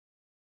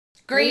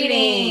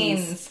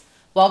Greetings!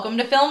 Welcome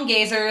to Film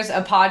Gazers,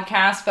 a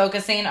podcast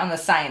focusing on the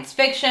science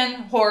fiction,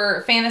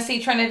 horror, fantasy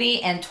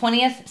trinity, and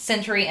 20th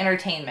century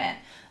entertainment.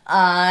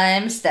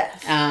 I'm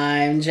Steph.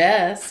 I'm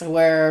Jess.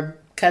 We're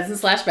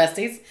cousins /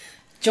 besties.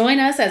 Join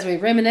us as we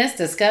reminisce,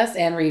 discuss,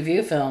 and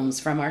review films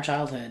from our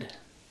childhood.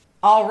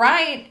 All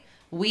right,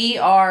 we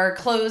are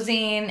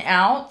closing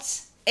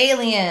out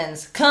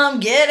Aliens, come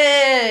get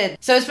it!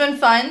 So it's been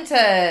fun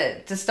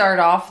to start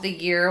off the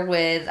year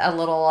with a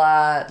little,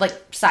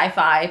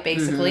 sci-fi,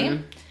 basically.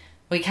 Mm-hmm.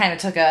 We kind of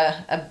took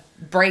a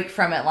break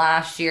from it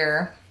last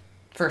year,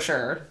 for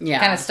sure. Yeah.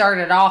 Kind of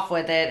started off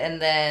with it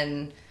and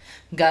then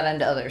got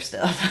into other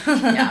stuff.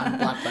 Yeah,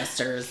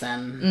 blockbusters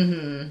and...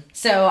 Mm-hmm.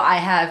 So I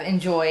have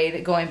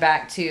enjoyed going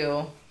back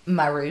to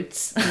my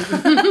roots.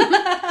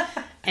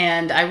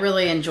 And I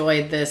really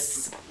enjoyed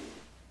this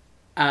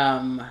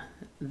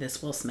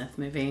Will Smith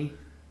movie.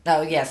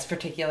 Oh, yes,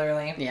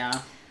 particularly. Yeah.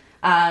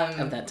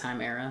 Of that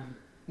time era.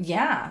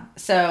 Yeah.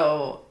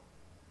 So,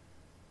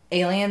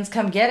 Aliens,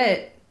 come get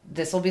it.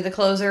 This will be the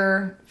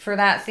closer for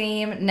that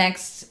theme.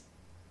 Next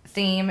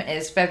theme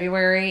is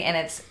February, and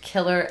it's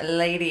Killah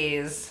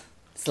Ladies.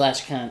 /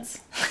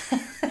 cunts.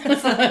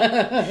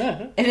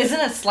 And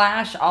isn't a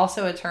slash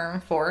also a term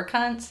for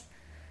cunts?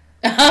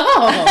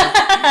 Oh.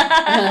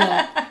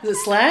 Is it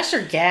slash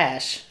or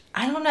gash?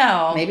 I don't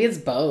know. Maybe it's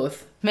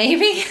both.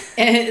 Maybe?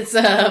 It's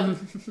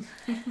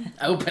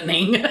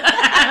opening. Man.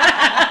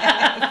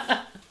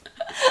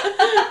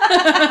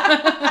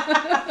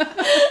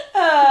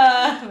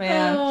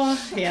 Oh,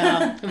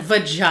 yeah.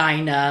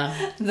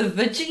 Vagina. The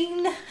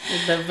vagine.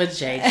 The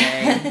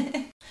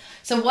vajayjay.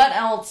 So what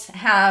else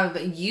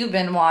have you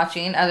been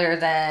watching other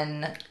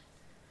than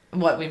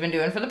what we've been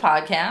doing for the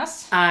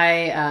podcast?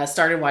 I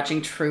started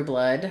watching True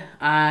Blood.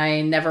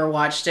 I never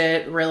watched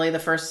it really the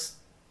first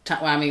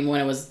time. Well, I mean,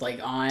 when it was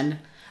on.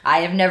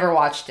 I have never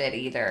watched it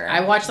either.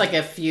 I watched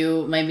a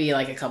few, maybe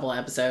a couple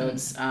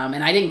episodes,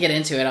 and I didn't get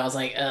into it. I was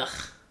like, ugh.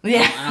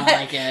 Yeah. I don't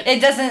like it. It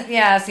doesn't,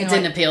 it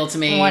didn't appeal to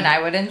me. One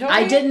I would enjoy.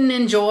 I didn't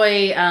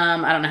enjoy,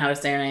 I don't know how to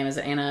say her name. Is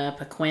it Anna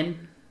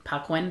Paquin?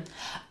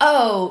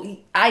 Oh,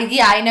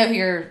 I know who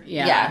you're,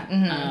 yeah.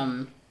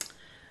 Mm-hmm.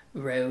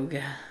 Rogue.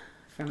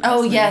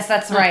 Oh, yes,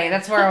 that's right.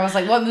 That's where I was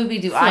like, what movie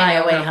do I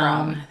know her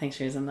from? I think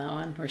she was in that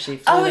one where she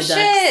flew the ducks. Oh,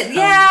 shit.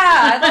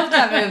 Yeah. I love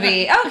that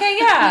movie. Okay,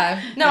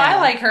 yeah. No, yeah. I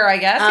like her, I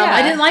guess. Yeah.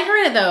 I didn't like her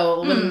in it,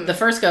 though. When the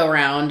first go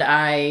around,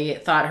 I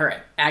thought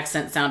her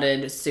accent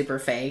sounded super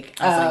fake.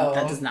 I was like,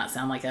 that does not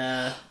sound like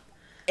a...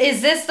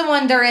 Is this the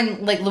one they're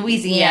in,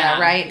 Louisiana,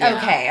 right?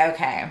 Yeah.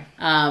 Okay.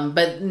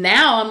 But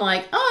now I'm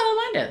like, oh,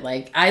 I don't mind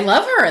it. I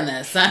love her in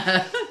this.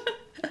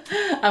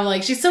 I'm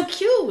like, she's so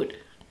cute.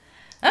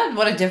 Oh,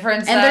 what a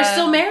difference. And they're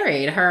still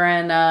married. Her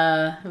and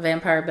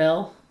Vampire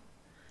Bill.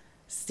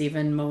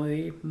 Stephen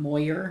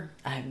Moyer.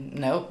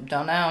 Nope,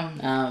 don't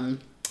know.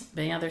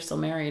 But yeah, they're still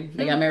married.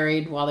 They got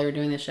married while they were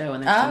doing the show,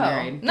 and they're still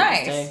married.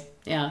 Nice.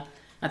 Yeah.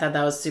 I thought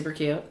that was super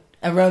cute.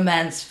 A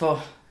romance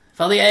for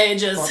the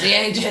ages. For the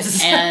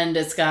ages. And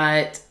it's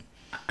got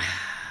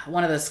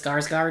one of the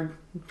Skarsgård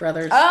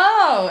brothers.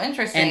 Oh,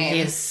 interesting. And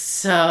he is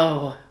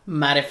so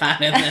mighty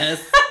fine in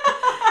this.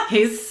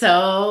 He's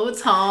so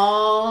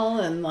tall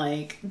and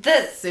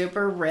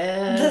super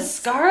ripped. The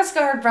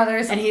Skarsgård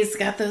brothers. And he's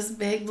got those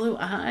big blue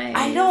eyes.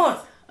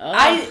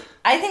 I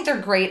think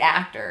they're great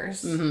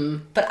actors.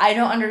 Mm-hmm. But I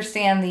don't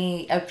understand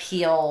the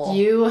appeal.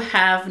 You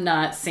have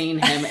not seen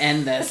him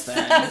in this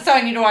then. So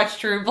I need to watch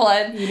True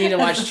Blood. You need to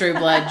watch True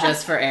Blood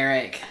just for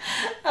Eric.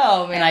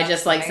 Oh, man. And I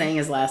just like saying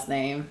his last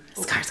name.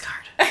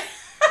 Skarsgård.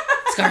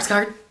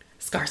 Skarsgård.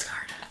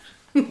 Skarsgård.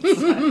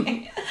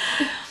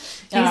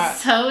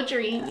 He's so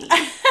dreamy.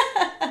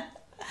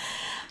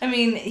 I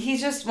mean,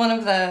 he's just one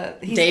of the...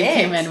 Dave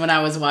came in when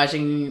I was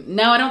watching...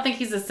 No, I don't think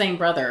he's the same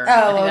brother. Oh,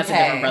 I think that's a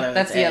different brother.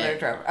 That's the other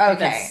brother.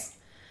 Okay.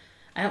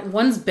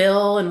 One's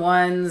Bill and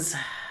one's...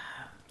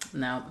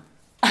 No.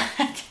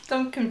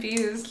 I'm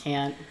confused.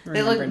 Can't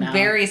remember. They look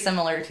very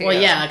similar too.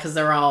 Well, yeah, because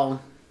they're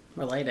all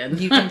related.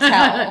 You can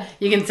tell.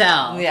 You can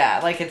tell.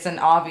 Yeah, it's an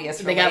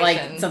obvious relation. They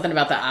got something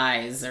about the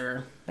eyes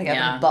or... They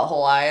got the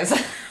butthole eyes.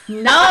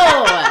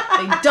 No,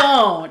 they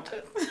don't.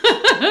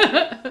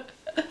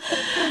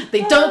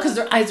 They don't because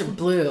their eyes are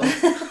blue.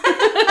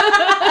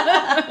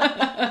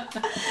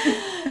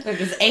 They're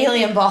just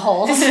alien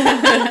buttholes.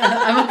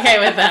 I'm okay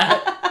with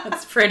that.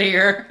 That's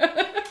prettier.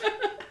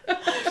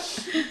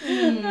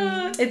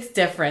 It's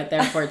different,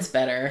 therefore it's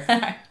better.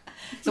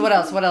 So what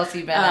else? What else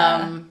have you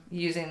been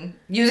using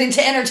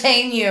to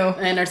entertain you?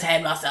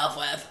 Entertain myself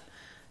with.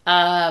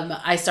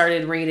 I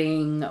started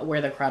reading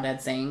Where the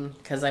Crawdads Sing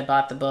because I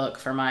bought the book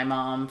for my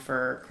mom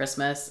for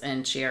Christmas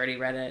and she already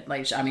read it.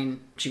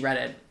 She read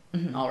it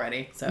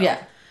already. So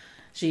yeah,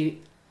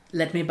 she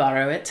let me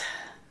borrow it.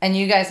 And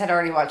you guys had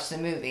already watched the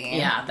movie.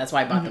 Yeah, that's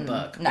why I bought the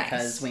book. Nice.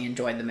 Because we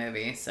enjoyed the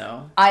movie,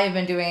 so. I have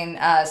been doing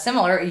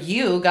similar.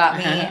 You got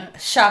me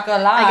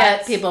chocolate. I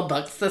got people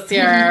books this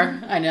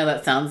year. I know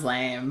that sounds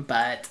lame,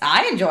 but.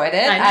 I enjoyed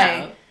it. I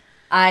know.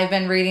 I've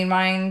been reading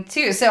mine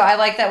too. So I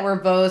like that we're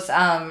both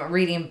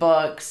reading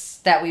books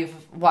that we've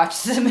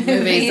watched the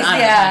movies. on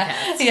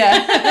yeah.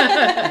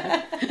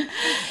 Yeah.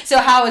 So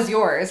how is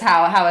yours?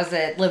 How has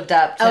it lived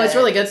up to... Oh, it's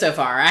really good so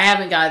far. I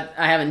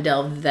haven't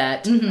delved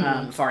that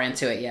far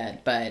into it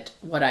yet, but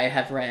what I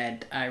have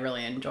read, I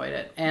really enjoyed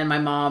it. And my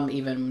mom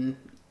even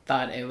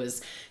thought it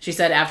was... She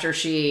said after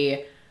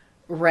she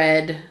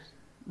read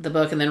the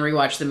book and then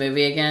rewatched the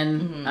movie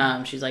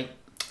again, she's like,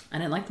 I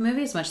didn't like the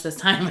movie as much this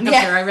time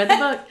after I read the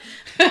book.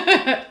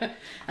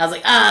 I was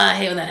like, I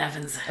hate when that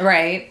happens.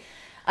 Right.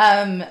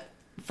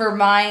 For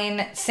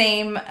mine,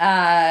 same.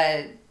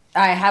 I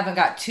haven't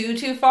got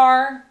too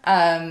far.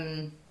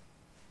 I'd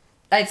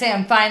say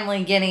I'm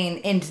finally getting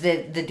into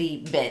the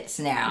deep bits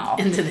now.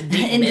 Into the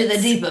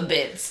deeper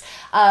bits.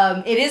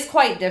 It is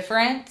quite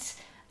different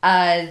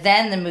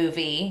than the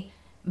movie,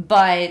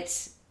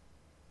 but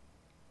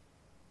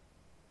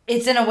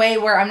it's in a way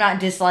where I'm not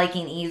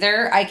disliking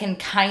either. I can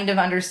kind of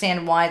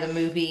understand why the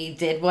movie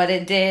did what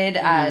it did.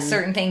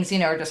 Certain things,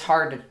 are just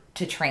hard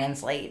to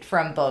translate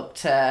from book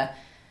to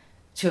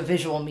a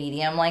visual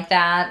medium like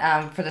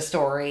that for the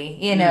story,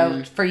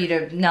 for you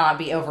to not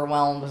be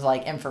overwhelmed with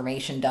like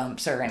information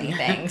dumps or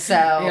anything. So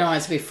you don't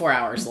want it to be 4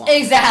 hours long.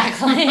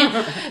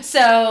 Exactly.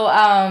 So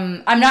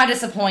I'm not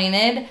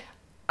disappointed.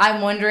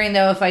 I'm wondering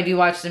though, if I do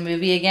watch the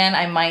movie again,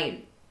 I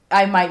might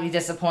be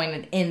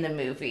disappointed in the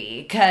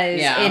movie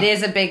because it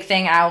is a big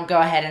thing. I'll go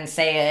ahead and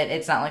say it.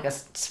 It's not like a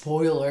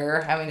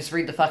spoiler. I mean, just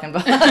read the fucking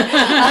book.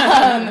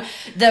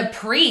 The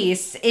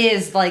priest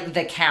is like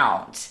the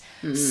count.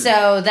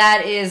 So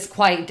that is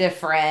quite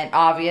different,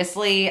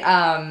 obviously.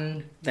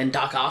 Than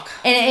Doc Ock.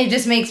 And it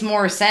just makes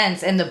more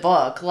sense in the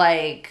book.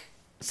 Like,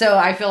 so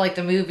I feel like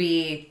the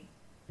movie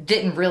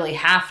didn't really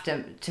have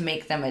to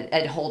make them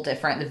a whole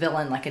different, the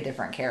villain like a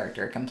different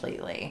character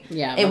completely.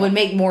 Yeah. It would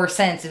make more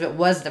sense if it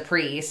was the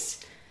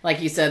priest. Like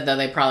you said, though,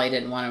 they probably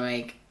didn't want to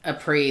make a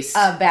priest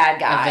a bad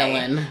guy. A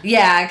villain.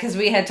 Yeah, because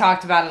we had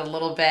talked about it a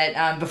little bit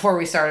before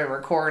we started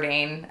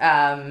recording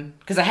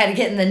because I had to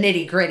get in the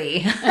nitty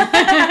gritty.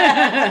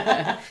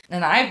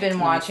 And I've been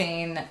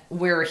watching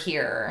We're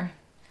Here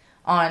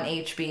on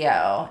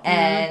HBO,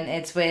 and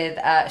it's with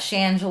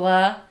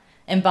Shangela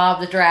and Bob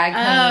the Drag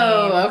Queen.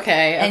 Oh,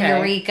 okay. And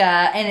Eureka,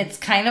 and it's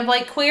kind of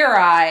like Queer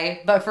Eye,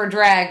 but for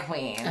drag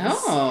queens.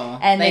 Oh.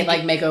 And they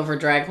like make over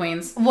drag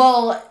queens?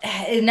 Well,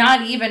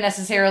 not even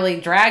necessarily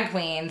drag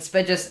queens,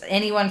 but just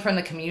anyone from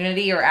the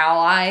community or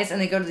allies,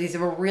 and they go to these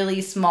really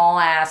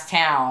small-ass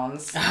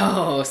towns.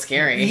 Oh,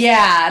 scary.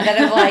 Yeah, that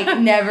have, like,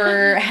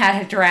 never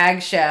had a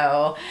drag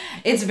show.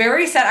 It's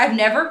very sad. I've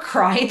never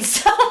cried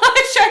so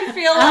much, I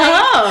feel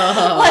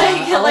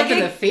like. Like in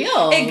the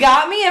feels. It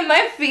got me in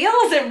my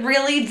feels. It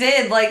really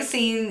did. Like,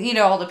 seeing,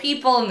 all the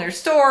people and their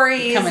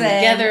stories. Coming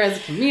together as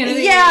a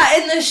community. Yeah,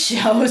 and the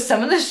shows.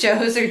 Some of the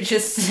shows are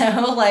just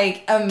so,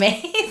 like,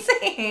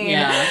 amazing.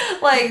 Yeah.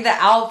 Like, the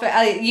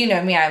outfit. You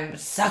know me, I'm a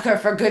sucker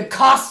for good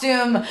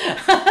costume.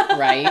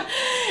 Right.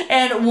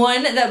 And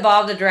one that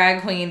Bob the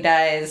Drag Queen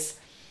does,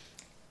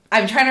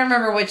 I'm trying to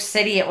remember which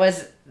city it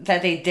was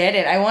that they did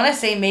it. I want to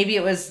say maybe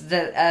it was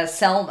the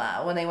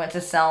Selma, when they went to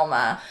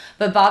Selma.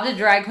 But Bob the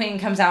Drag Queen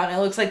comes out and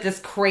it looks like this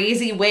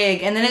crazy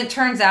wig. And then it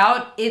turns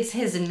out it's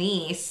his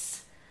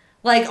niece,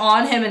 like,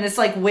 on him in this,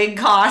 like, wig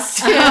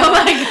costume. Oh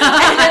my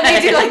God. And then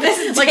they do, like,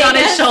 this like, on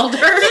his shoulders.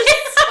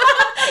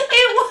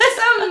 It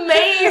was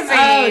amazing.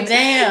 Oh,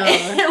 damn.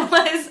 It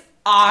was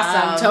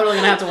awesome. I'm totally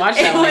gonna have to watch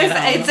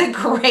that. It's a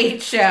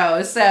great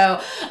show.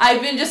 So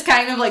I've been just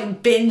kind of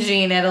like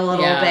binging it a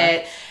little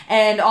bit.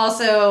 And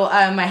also,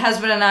 my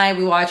husband and I,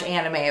 we watch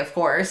anime, of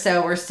course.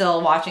 So we're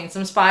still watching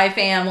some Spy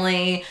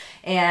Family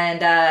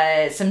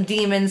and some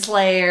Demon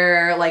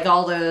Slayer, like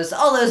all those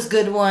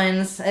good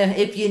ones.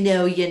 If you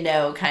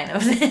know, kind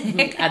of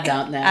thing. I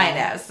don't know. I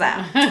know, so.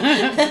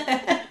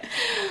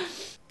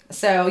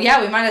 So,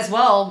 yeah, we might as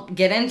well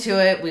get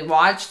into it. We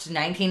watched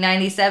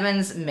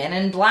 1997's Men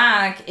in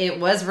Black. It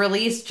was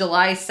released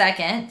July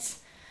 2nd.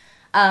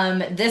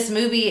 This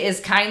movie is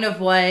kind of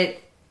what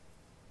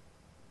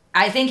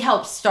I think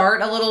helped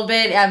start a little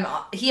bit.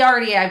 He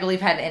already, I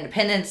believe, had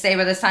Independence Day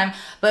by this time.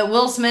 But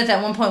Will Smith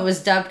at one point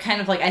was dubbed kind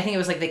of like, I think it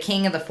was like the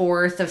King of the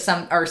Fourth of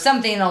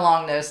something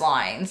along those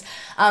lines.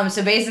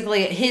 So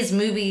basically, his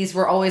movies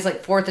were always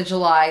like 4th of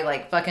July,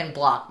 like fucking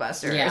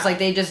blockbusters. Yeah. Like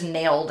they just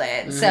nailed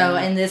it. Mm-hmm. So,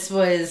 and this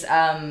was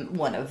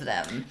one of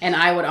them. And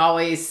I would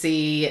always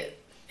see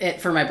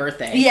it for my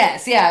birthday.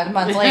 Yes, yeah, a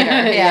month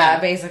later. Yeah,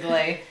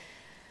 basically.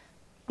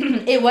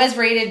 It was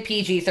rated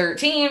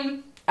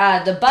PG-13.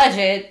 The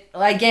budget,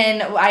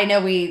 again, I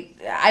know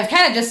I've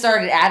kind of just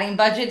started adding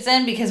budgets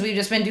in because we've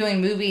just been doing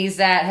movies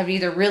that have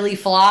either really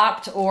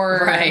flopped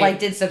or like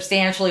did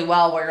substantially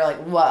well where you're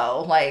like,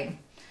 whoa, like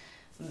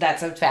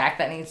that's a fact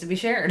that needs to be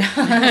shared.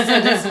 So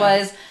this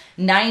was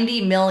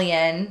 $90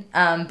 million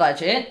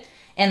budget,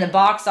 and the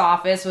box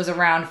office was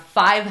around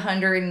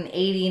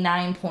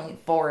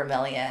 $589.4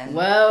 million.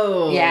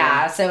 Whoa.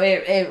 Yeah, so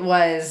it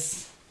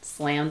was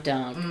slam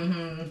dunk.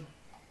 Mm-hmm.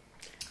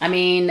 I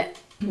mean,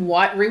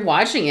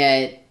 rewatching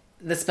it,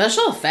 the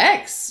special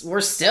effects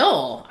were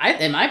still,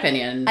 in my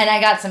opinion, and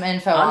I got some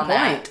info on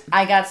that.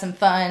 I got some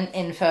fun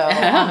info on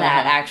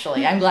that,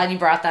 actually. I'm glad you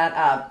brought that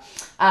up.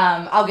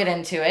 I'll get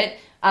into it.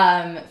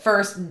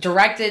 First,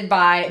 directed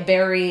by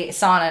Barry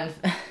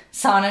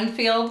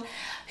Sonnenfeld,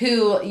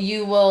 who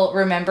you will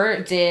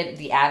remember did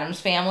The Addams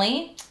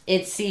Family,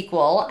 its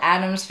sequel,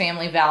 Addams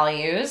Family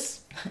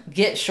Values,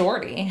 Get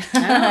Shorty. Oh,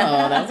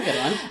 that was a good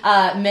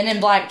one. Men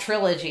in Black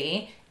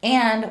Trilogy,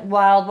 and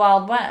Wild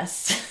Wild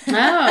West.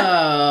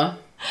 Oh.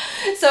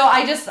 So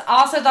I just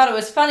also thought it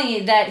was funny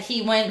that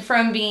he went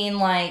from being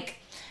like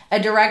a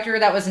director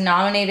that was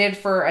nominated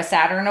for a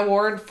Saturn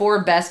Award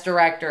for Best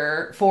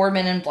Director for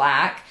Men in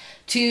Black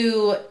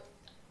to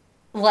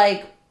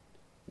like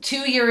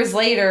 2 years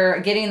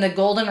later getting the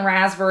Golden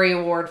Raspberry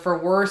Award for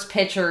Worst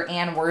Picture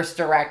and Worst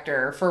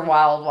Director for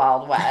Wild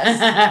Wild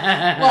West.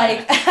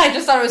 Like, I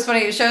just thought it was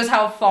funny. It shows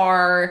how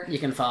far you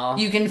can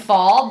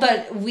fall.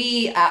 But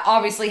we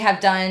obviously have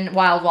done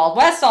Wild Wild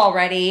West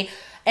already.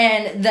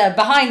 And the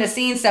behind the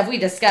scenes stuff we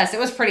discussed, it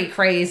was pretty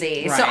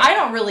crazy. Right. So I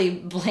don't really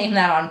blame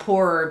that on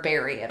poor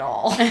Barry at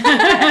all.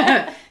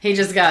 He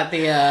just got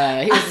he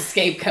was the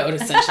scapegoat,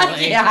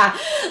 essentially. Yeah.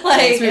 Like,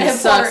 this movie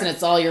sucks and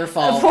it's all your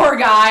fault. Poor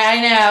guy,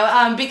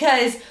 I know.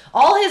 Because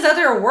all his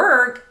other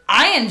work,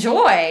 I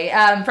enjoy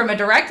from a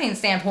directing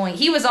standpoint.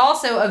 He was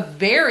also a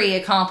very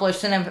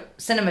accomplished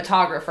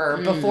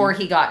cinematographer before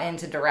he got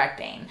into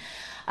directing.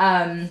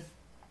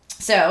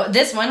 So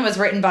this one was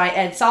written by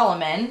Ed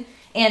Solomon.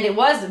 And it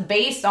was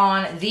based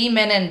on The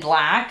Men in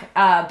Black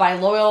by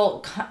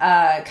Loyal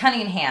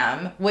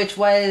Cunningham, which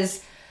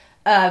was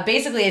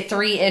basically a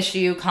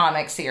 3-issue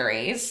comic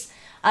series.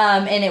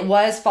 And it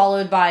was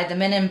followed by The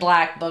Men in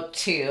Black Book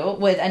 2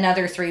 with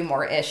another 3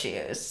 more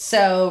issues.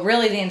 So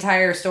really the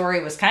entire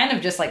story was kind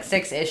of just like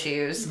 6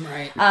 issues.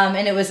 Right.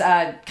 And it was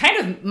kind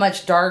of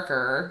much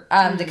darker.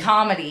 The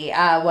comedy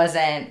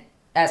wasn't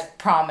as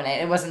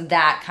prominent. It wasn't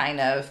that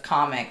kind of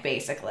comic,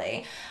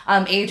 basically.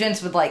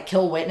 Agents would like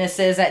kill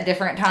witnesses at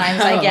different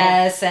times, I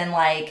guess, and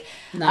like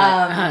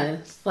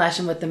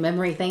flashing with the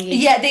memory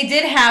thingy. Yeah, they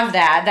did have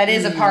that. That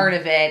is a part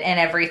of it and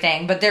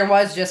everything, but there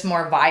was just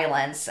more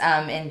violence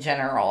in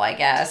general, I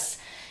guess.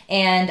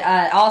 And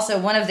also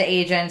one of the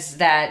agents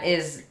that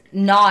is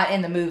not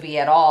in the movie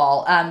at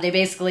all. They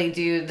basically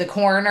the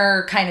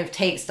coroner kind of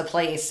takes the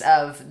place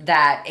of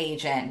that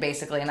agent,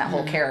 basically, and that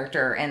whole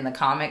character in the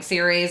comic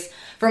series.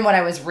 From what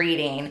I was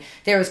reading,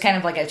 there was kind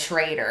of like a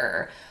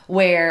traitor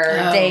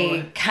where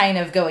they kind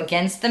of go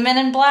against the Men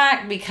in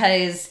Black,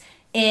 because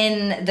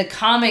in the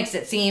comics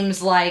it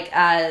seems like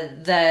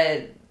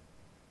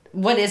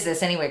what is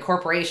this anyway?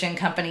 Corporation,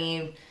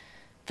 company,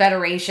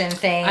 federation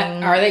thing.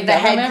 Are they the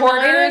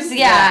headquarters? Related?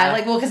 Yeah,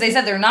 like, well, because they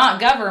said they're not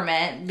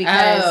government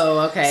because.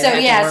 Oh, okay. So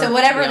yeah, so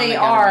whatever they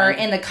are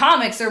in the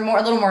comics, they're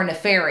a little more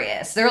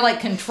nefarious. They're like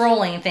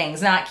controlling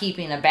things, not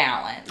keeping a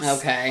balance.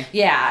 Okay.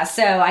 Yeah,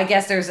 so I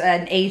guess there's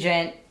an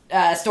agent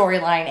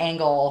storyline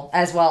angle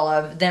as well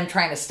of them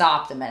trying to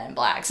stop the Men in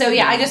Black. So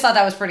yeah, I just thought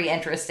that was pretty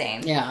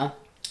interesting. Yeah.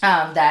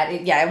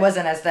 It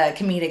wasn't as the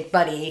comedic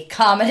buddy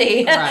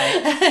comedy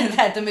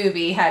that the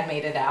movie had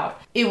made it out.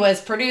 It was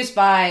produced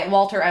by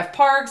Walter F.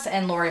 Parks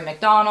and Laurie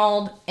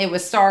McDonald. It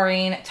was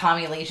starring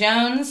Tommy Lee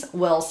Jones,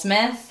 Will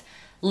Smith,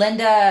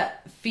 Linda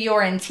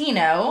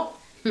Fiorentino,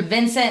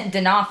 Vincent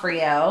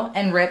D'Onofrio,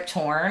 and Rip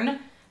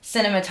Torn.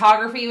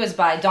 Cinematography was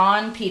by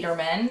Don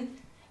Peterman,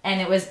 and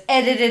it was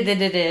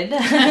edited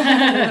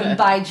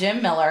by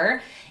Jim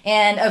Miller.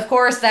 And of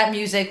course, that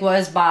music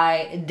was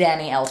by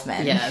Danny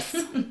Elfman. Yes.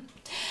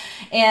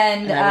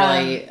 And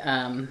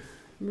I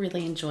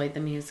really enjoyed the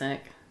music.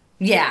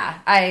 Yeah,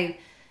 I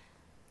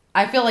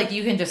feel like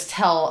you can just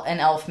tell an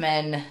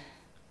Elfman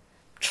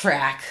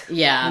track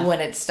when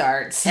it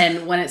starts.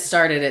 And when it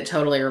started, it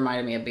totally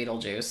reminded me of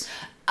Beetlejuice.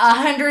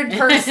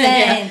 100%.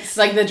 Yeah.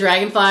 Like the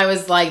Dragonfly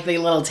was like the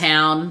little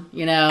town,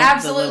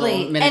 Absolutely. The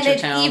little miniature and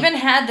it town. even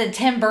had the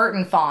Tim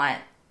Burton font.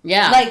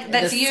 Yeah. Like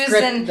that's used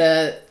in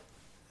the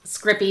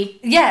Scrippy.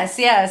 Yes,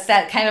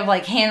 that kind of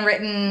like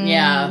handwritten.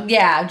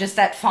 Yeah, just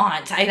that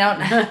font.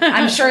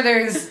 I'm sure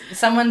there's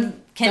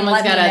someone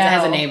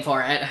has a name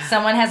for it.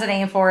 Someone has a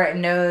name for it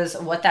and knows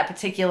what that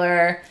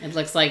particular. It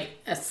looks like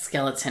a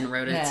skeleton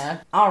wrote it.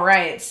 Yeah. All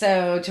right.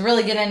 So to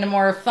really get into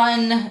more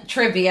fun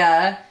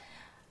trivia.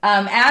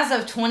 As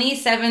of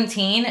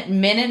 2017,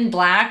 Men in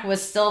Black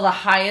was still the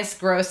highest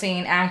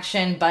grossing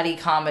action buddy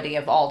comedy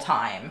of all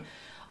time.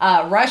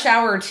 Rush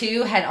Hour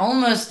 2 had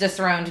almost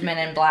dethroned Men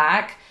in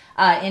Black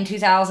in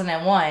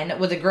 2001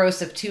 with a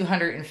gross of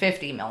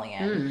 $250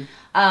 million.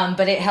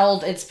 But it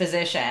held its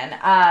position.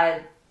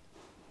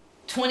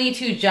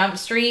 22 Jump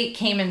Street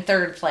came in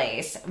third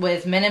place,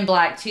 with Men in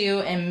Black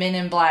 2 and Men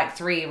in Black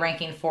 3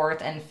 ranking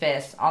 4th and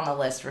 5th on the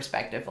list,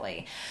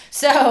 respectively.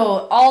 So,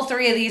 all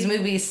 3 of these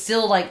movies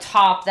still,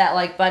 top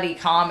that, buddy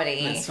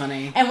comedy. That's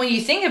funny. And when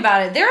you think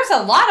about it, there's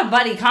a lot of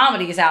buddy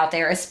comedies out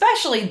there,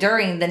 especially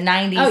during the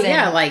 90s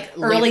and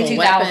early 2000s.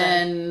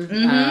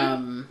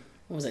 Weapon,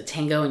 what was it,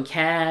 Tango and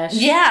Cash?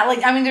 Yeah,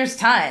 there's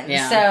tons.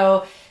 Yeah.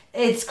 So,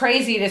 it's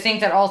crazy to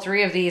think that all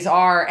 3 of these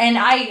are, and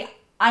I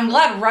I'm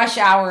glad Rush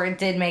Hour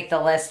did make the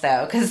list,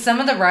 though, because some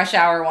of the Rush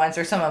Hour ones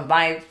are some of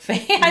my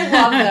favorites. I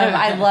love them.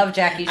 I love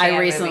Jackie Chan I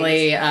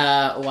recently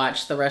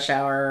watched the Rush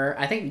Hour,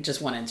 I think just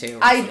 1 and 2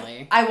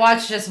 recently. I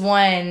watched just 1,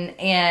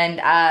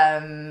 and I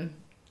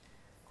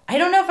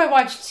don't know if I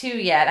watched 2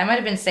 yet. I might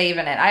have been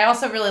saving it. I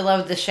also really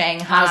love the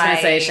Shanghai. I was going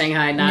to say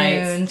Shanghai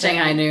Nights.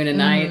 Shanghai Noon and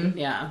Mm-hmm. Night.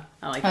 Yeah,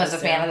 I like I those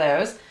was a too. fan of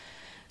those.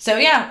 So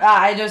yeah,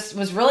 I just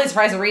was really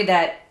surprised to read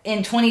that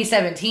in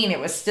 2017 it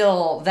was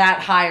still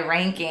that high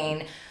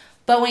ranking.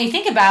 But when you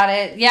think about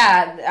it,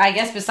 yeah, I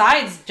guess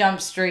besides Jump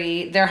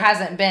Street, there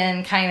hasn't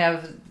been kind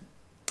of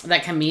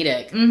that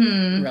comedic,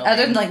 really.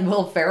 Other than like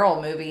Will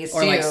Ferrell movies,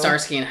 or too. like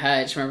Starsky and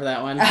Hutch. Remember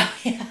that one? Oh,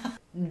 yeah.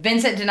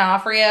 Vincent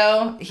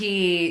D'Onofrio,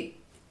 he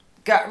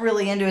got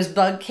really into his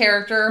bug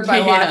character by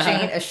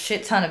watching a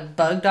shit ton of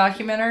bug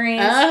documentaries.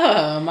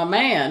 Oh, my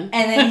man!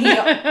 And then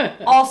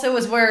he also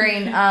was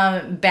wearing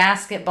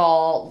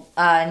basketball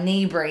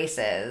knee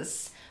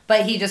braces.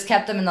 But he just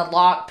kept them in the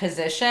lock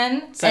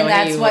position, so and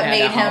that's what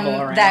made him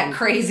that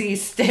crazy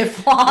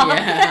stiff walk.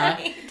 Yeah.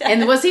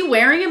 And was he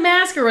wearing a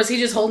mask, or was he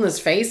just holding his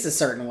face a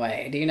certain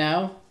way? Do you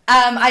know?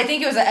 I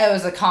think it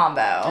was a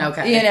combo.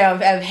 Okay. You know,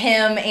 of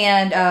him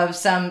and of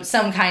some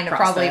kind of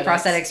probably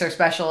prosthetics or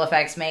special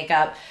effects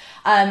makeup.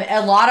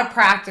 A lot of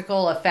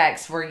practical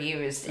effects were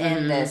used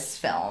in this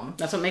film.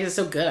 That's what makes it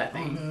so good, I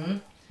think.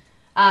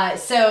 Mm-hmm.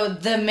 So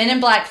the Men in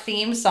Black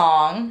theme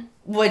song,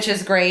 which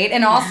is great.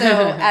 And also,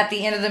 at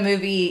the end of the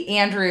movie,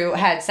 Andrew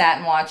had sat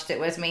and watched it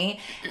with me.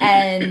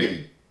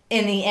 And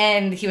in the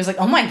end, he was like,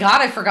 oh my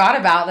God, I forgot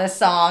about this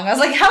song. I was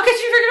like, how could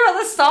you forget about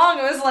this song?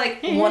 It was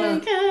like one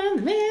of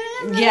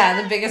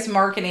the biggest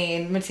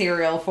marketing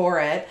material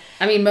for it.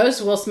 I mean,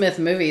 most Will Smith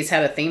movies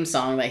had a theme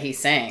song that he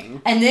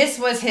sang. And this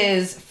was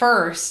his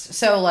first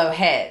solo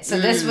hit.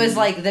 So this was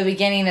like the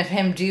beginning of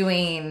him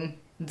doing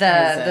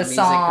the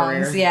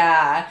songs. Career.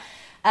 Yeah.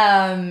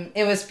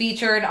 It was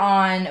featured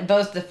on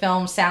both the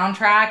film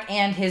soundtrack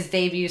and his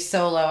debut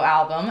solo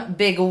album,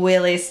 Big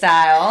Willie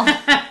Style,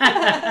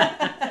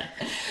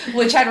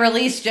 which had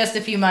released just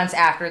a few months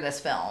after this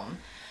film.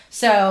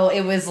 So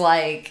it was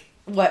like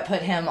what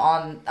put him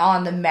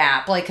on the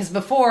map. Like, because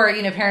before,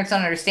 you know, Parents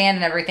Don't Understand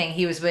and everything,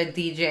 he was with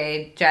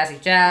DJ Jazzy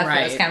Jeff.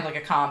 Right. It was kind of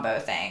like a combo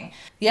thing.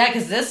 Yeah,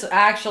 because this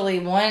actually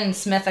won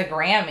Smith a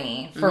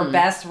Grammy for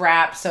Best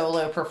Rap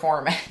Solo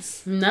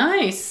Performance.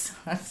 Nice.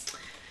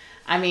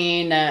 I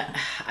mean,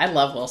 I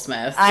love Will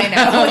Smith. I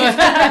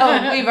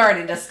know. We've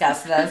already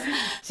discussed this.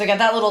 So I got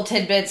that little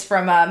tidbits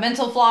from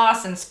Mental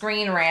Floss and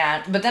Screen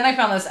Rant. But then I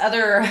found this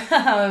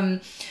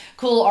other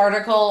cool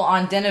article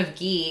on Den of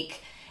Geek.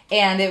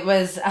 And it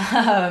was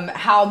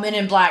how Men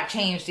in Black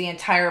changed the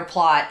entire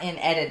plot in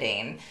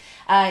editing.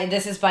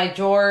 This is by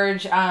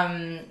George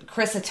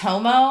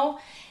Crisatomo.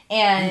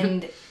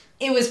 And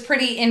it was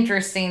pretty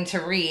interesting to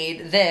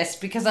read this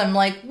because I'm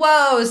like,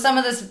 whoa, some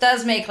of this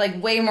does make like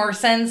way more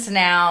sense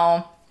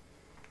now.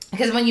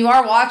 Because when you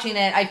are watching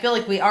it, I feel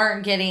like we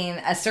aren't getting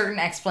a certain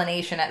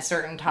explanation at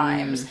certain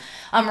times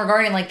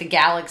regarding like the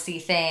galaxy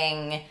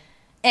thing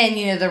and,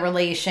 you know, the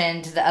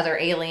relation to the other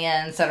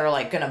aliens that are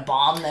like going to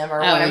bomb them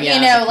or whatever. Yeah,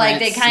 you know, like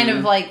they kind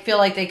of like feel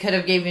like they could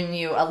have given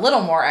you a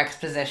little more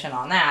exposition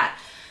on that.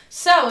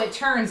 So it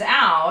turns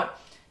out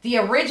the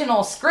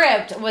original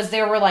script was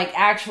there were like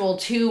actual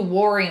 2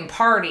 warring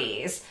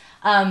parties,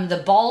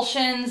 the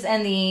Baltians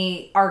and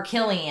the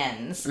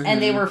Archilians, and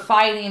they were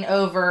fighting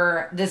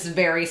over this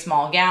very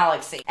small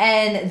galaxy.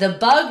 And the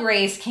bug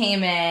race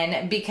came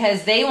in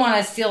because they want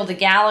to steal the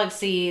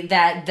galaxy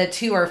that the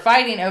 2 are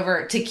fighting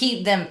over to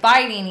keep them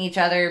fighting each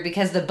other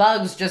because the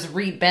bugs just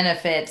reap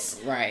benefits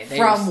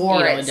from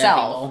war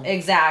itself.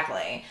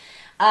 Exactly.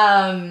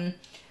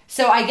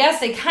 So I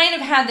guess they kind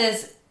of had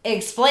this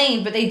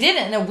explained, but they did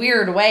it in a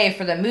weird way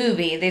for the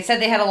movie. They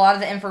said they had a lot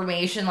of the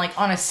information like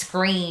on a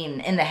screen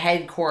in the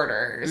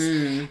headquarters.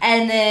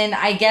 And then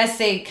I guess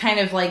they kind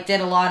of like did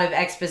a lot of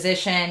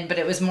exposition, but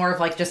it was more of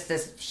like just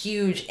this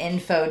huge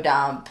info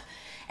dump.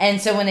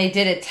 And so when they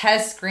did a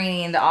test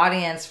screening, the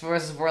audience were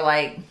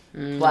like,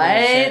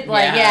 what?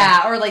 Like,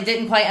 yeah, or like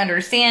didn't quite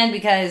understand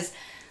because,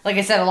 like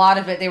I said, a lot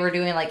of it they were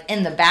doing like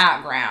in the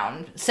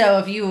background. So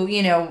if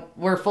you know,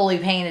 were fully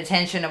paying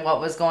attention to what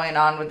was going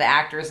on with the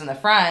actors in the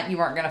front, you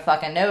weren't going to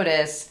fucking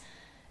notice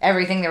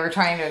everything they were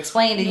trying to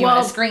explain to you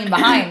on the screen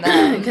behind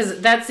them.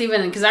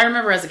 Because I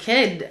remember as a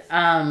kid,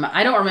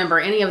 I don't remember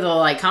any of the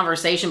like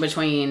conversation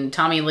between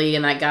Tommy Lee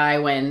and that guy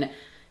when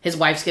his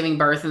wife's giving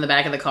birth in the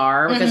back of the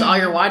car. Because all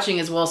you're watching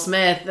is Will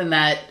Smith and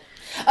that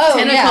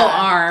tentacle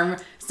arm.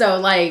 So,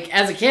 like,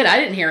 as a kid, I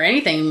didn't hear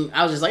anything.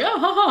 I was just like, oh,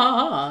 ha, ha,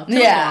 ha, ha.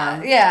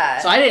 Yeah.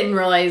 So I didn't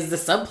realize the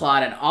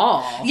subplot at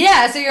all.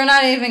 Yeah, so you're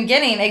not even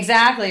getting,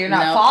 you're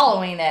not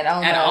following it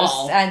almost at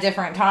all. At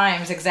different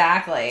times,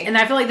 exactly. And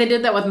I feel like they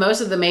did that with most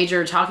of the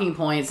major talking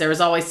points. There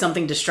was always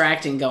something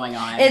distracting going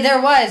on.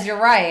 There was, you're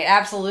right,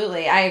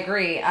 absolutely. I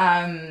agree.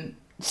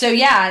 So,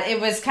 yeah,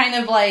 it was kind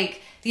of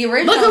like the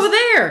original... Look over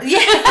there! Yeah,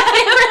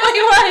 it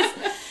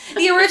really was.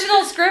 The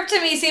original script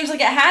to me seems like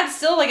it had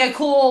still like a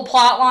cool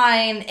plot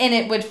line and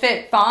it would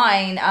fit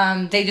fine.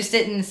 They just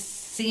didn't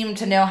seem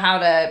to know how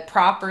to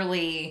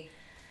properly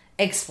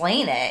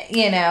explain it,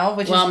 you know,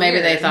 which well, is maybe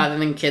weird. they thought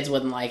then kids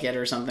wouldn't like it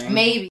or something.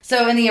 Maybe.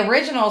 So in the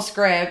original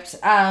script,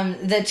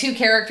 the two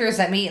characters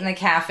that meet in the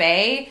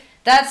cafe,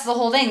 that's the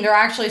whole thing. They're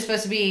actually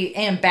supposed to be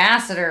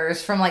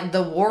ambassadors from, like,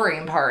 the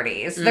warring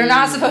parties. They're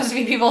not supposed to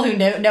be people who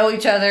know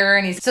each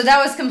other. So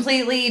that was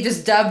completely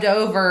just dubbed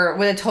over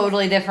with a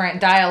totally different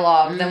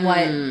dialogue than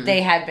what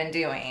they had been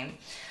doing.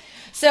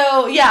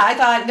 So, yeah, I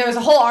thought there was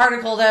a whole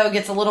article, though,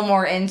 gets a little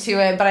more into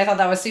it, but I thought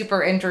that was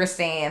super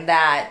interesting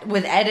that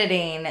with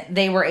editing,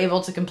 they were able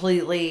to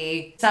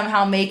completely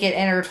somehow make it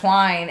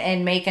intertwine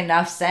and make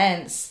enough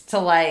sense to,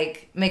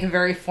 like, make a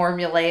very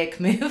formulaic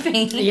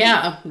movie.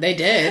 Yeah, they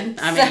did.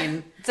 I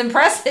mean... It's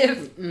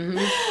impressive.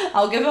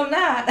 I'll give them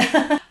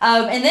that.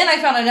 And then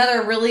I found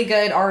another really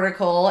good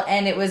article,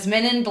 and it was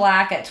Men in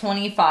Black at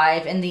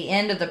 25 and the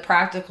end of the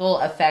practical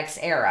effects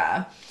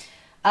era.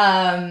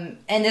 And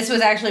this was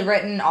actually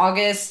written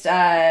August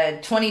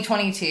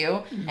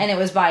 2022, and it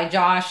was by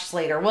Josh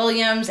Slater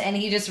Williams, and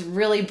he just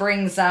really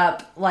brings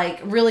up, like,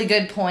 really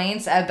good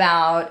points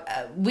about,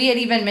 we had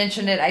even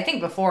mentioned it, I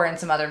think, before in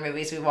some other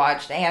movies we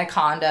watched,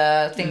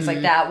 Anaconda, things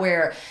like that,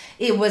 where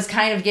it was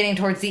kind of getting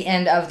towards the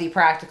end of the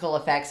practical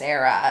effects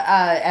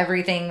era.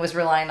 Everything was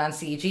relying on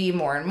CG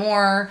more and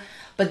more,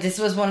 but this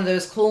was one of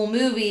those cool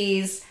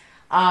movies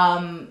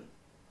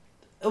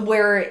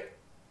where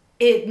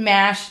it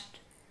mashed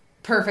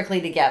perfectly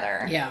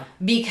together. Yeah.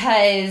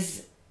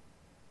 Because,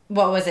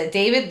 what was it?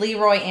 David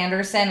Leroy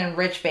Anderson and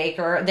Rich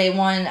Baker, they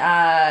won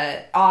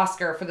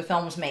Oscar for the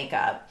film's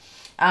makeup.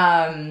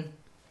 During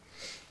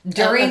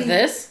of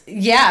this?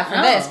 Yeah, for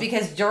this.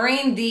 Because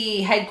during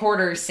the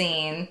headquarters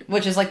scene,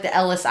 which is like the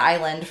Ellis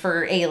Island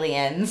for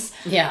aliens.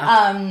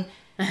 Yeah.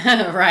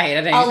 Right.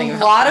 I didn't think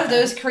a lot of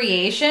those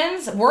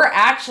creations were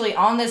actually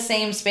on the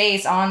same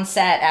space on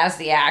set as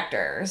the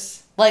actors.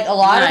 Like, a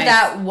lot of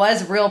that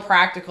was real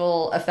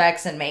practical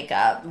effects and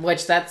makeup.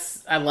 Which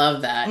I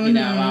love that. You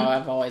know,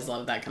 I've always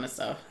loved that kind of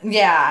stuff.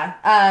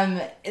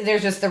 Yeah.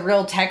 There's just the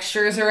real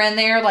textures are in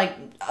there. Like,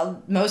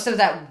 most of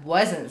that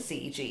wasn't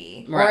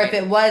CG. Right. Or if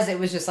it was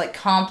just, like,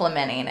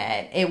 complementing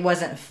it. It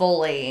wasn't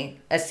fully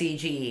a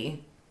CG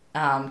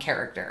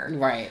character.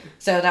 Right.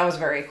 So that was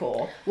very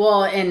cool.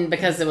 Well, and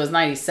because it was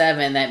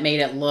 97, that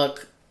made it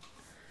look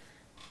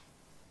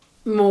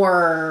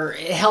more,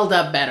 it held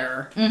up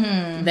better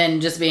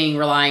than just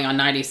relying on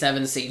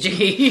 97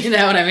 CG. You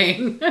know what I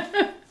mean?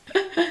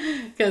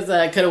 Because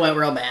could have went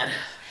real bad.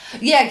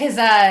 Yeah, because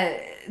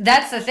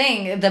that's the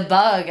thing. The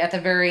bug at the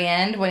very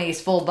end, when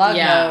he's full bug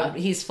mode,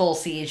 he's full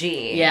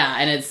CG. Yeah,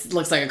 and it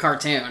looks like a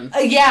cartoon.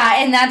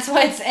 Yeah, and that's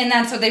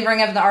what they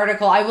bring up in the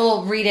article. I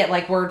will read it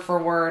like word for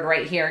word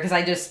right here because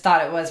I just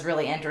thought it was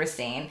really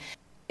interesting.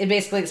 It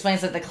basically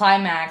explains that the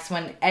climax,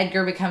 when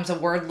Edgar becomes a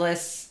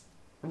wordless,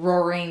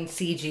 roaring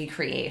CG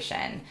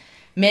creation.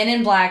 Men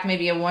in Black may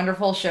be a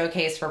wonderful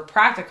showcase for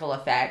practical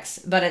effects,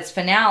 but its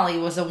finale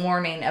was a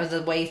warning of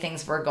the way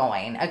things were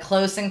going. A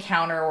close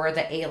encounter where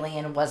the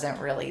alien wasn't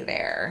really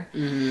there.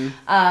 So,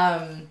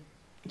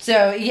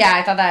 yeah,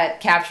 I thought that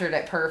captured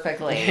it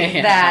perfectly.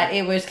 Yeah. That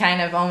it was kind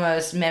of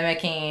almost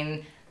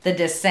mimicking the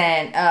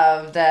descent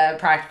of the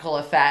practical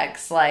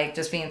effects, like,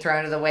 just being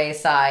thrown to the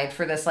wayside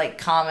for this, like,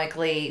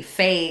 comically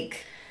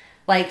fake,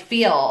 like,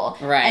 feel.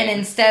 Right. And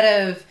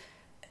instead of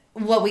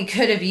what we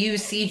could have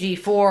used CG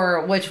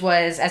for, which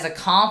was as a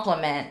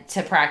complement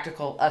to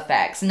practical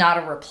effects, not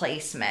a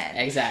replacement.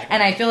 Exactly.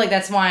 And I feel like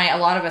that's why a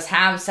lot of us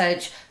have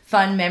such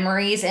fun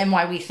memories and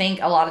why we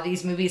think a lot of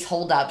these movies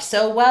hold up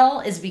so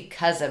well is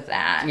because of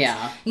that.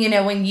 Yeah. You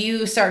know, when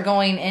you start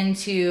going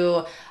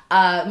into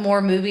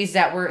more movies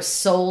that were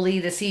solely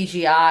the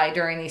CGI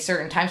during these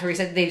certain times where you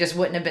said they just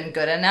wouldn't have been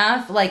good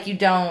enough, like, you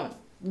don't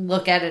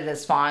look at it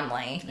as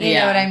fondly. You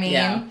know what I mean?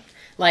 Yeah.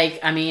 Like,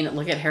 I mean,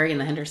 look at Harry and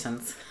the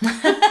Hendersons.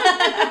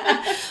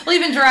 Well,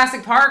 even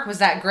Jurassic Park was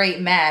that great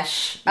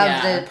mesh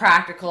of the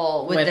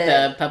practical with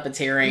the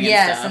puppeteering.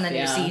 Yes, and the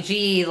new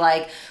CG.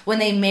 Like, when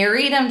they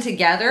married them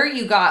together,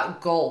 you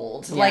got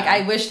gold. Yeah. Like,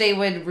 I wish they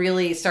would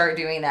really start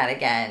doing that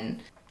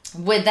again.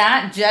 With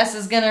that, Jess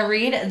is going to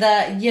read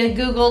the You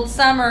Googled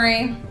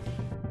summary.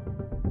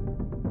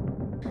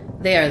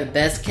 They are the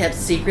best kept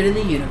secret in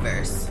the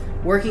universe.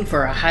 Working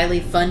for a highly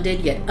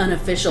funded yet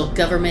unofficial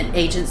government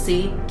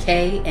agency,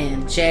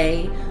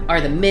 K&J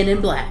are the Men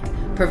in Black,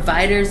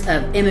 providers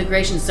of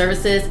immigration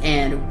services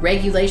and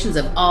regulations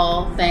of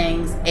all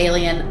things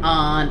alien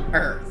on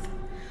Earth.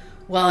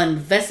 While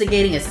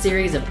investigating a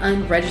series of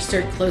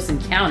unregistered close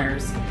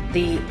encounters,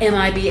 the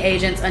MIB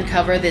agents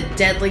uncover the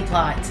deadly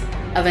plot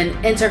of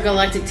an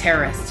intergalactic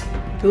terrorist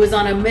who is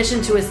on a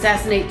mission to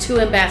assassinate 2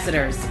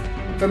 ambassadors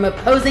from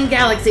opposing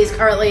galaxies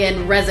currently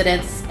in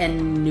residence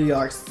in New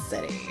York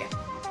City.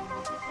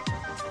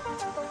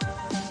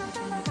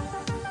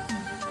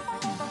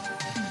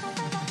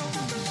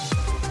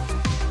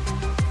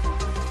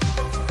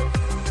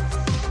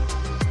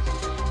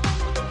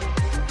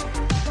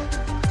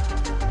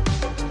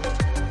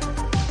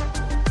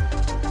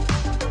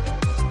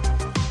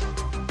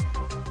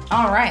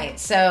 All right,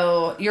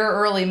 so your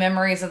early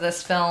memories of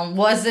this film,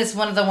 was this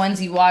one of the ones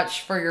you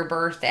watched for your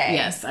birthday?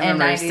 Yes, I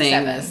remember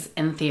seeing this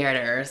in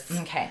theaters.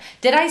 Okay.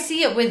 Did I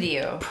see it with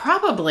you?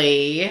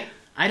 Probably.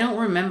 I don't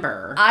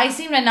remember. I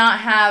seem to not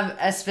have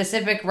a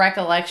specific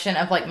recollection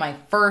of like my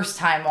first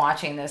time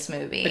watching this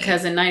movie.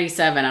 Because in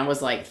 97, I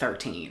was like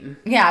 13.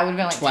 Yeah, I would have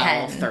been like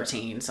 12, 10.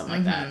 13,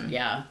 something like that.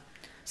 Yeah.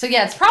 So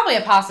yeah, it's probably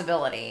a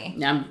possibility.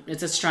 Yeah,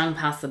 it's a strong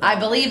possibility. I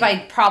believe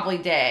I probably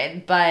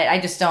did, but I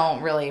just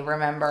don't really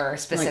remember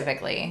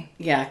specifically.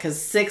 Yeah, because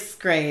 6th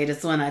grade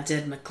is when I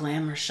did my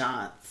glamour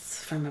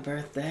shots for my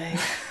birthday.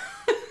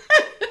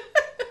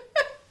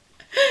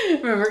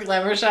 Remember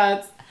glamour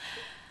shots?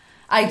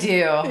 I do.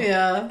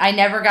 Yeah. I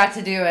never got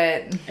to do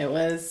it.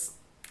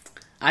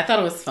 I thought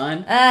it was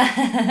fun.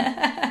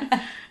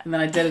 And then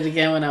I did it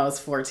again when I was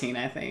 14,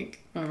 I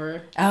think.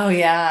 Remember? Oh,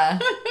 yeah.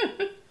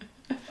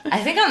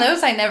 I think on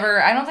those I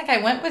don't think I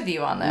went with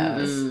you on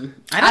those.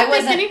 I don't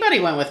think anybody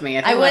went with me.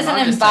 I wasn't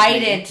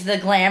invited to the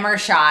glamour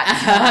shot.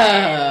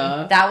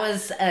 That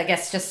was, I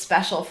guess, just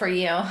special for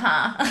you,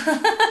 huh?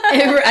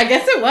 I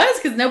guess it was,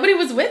 because nobody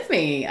was with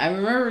me. I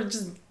remember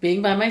just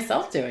being by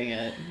myself doing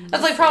it.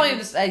 That's like probably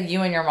just a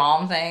you and your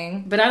mom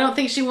thing. But I don't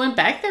think she went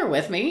back there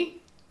with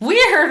me.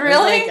 Weird,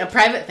 really? It was like a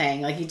private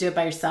thing, like you do it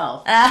by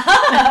yourself.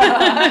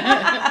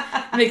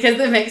 Because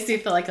it makes you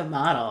feel like a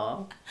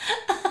model.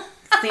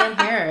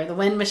 Stand here. The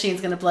wind machine's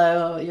going to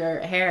blow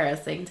your hair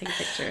so you can take a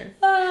picture.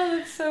 Oh,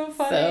 that's so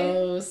funny.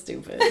 So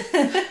stupid.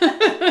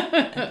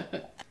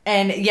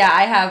 And yeah,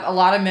 I have a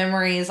lot of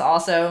memories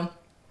also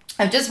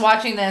of just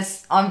watching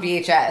this on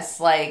VHS,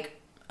 like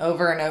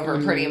over and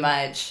over pretty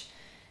much.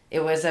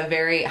 It was a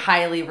very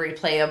highly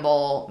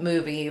replayable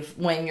movie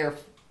when you're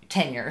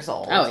 10 years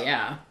old. Oh,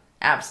 yeah.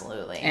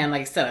 Absolutely. And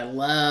like I said, I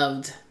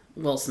loved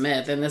Will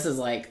Smith, and this is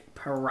like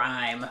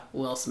prime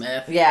Will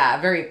Smith.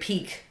 Yeah, very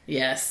peak.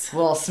 Yes.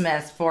 Will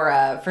Smith for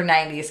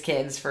 90s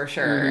kids for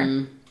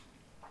sure.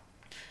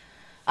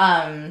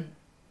 I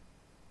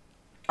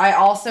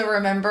also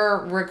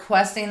remember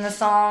requesting the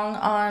song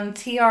on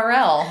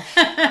TRL.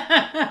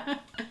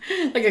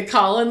 Like a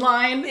call-in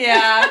line?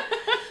 Yeah.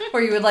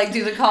 Where you would like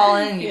do the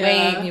call-in and you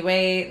wait and you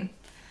wait.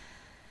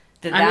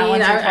 Did that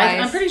once or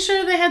twice? I'm pretty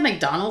sure they had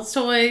McDonald's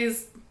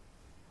toys.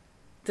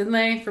 Didn't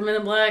they, for Men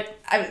in Black?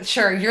 I'm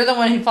sure. You're the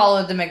one who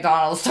followed the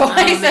McDonald's toys.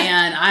 Oh,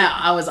 man.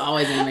 I was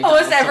always in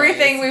McDonald's almost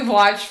everything we've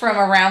watched from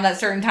around that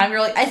certain time,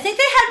 you're like, I think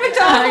they had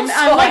McDonald's toys.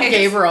 I'm like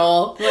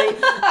Gabriel. Like,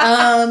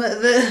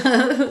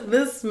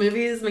 this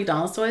movie's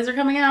McDonald's toys are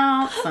coming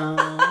out, so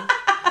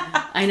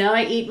I know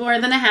I eat more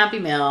than a Happy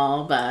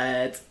Meal,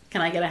 but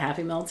can I get a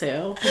Happy Meal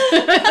too?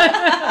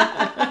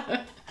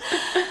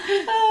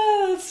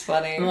 Oh, that's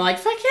funny. I'm like,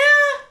 fuck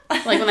yeah.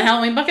 Like when the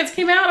Halloween buckets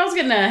came out, I was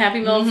getting a Happy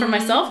Meal for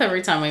myself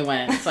every time we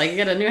went. So I could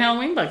get a new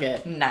Halloween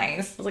bucket.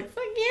 Nice. I was like,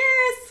 fuck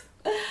yes.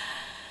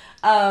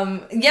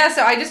 Yeah,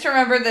 so I just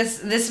remember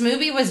this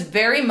movie was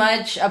very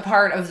much a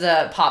part of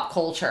the pop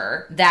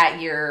culture that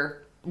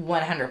year,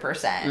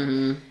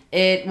 100%.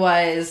 It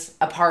was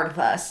a part of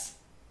us.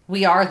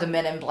 We are the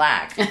Men in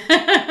Black.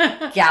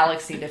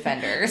 Galaxy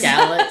Defenders.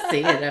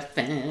 Galaxy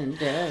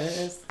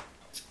Defenders.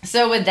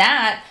 So with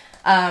that,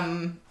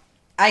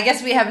 I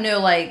guess we have no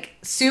like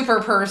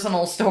super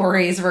personal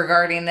stories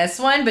regarding this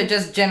one, but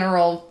just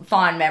general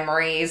fond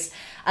memories.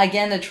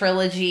 Again, the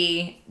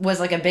trilogy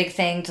was like a big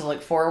thing to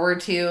look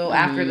forward to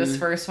after this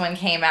first one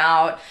came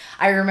out.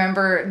 I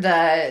remember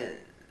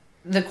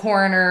the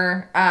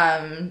coroner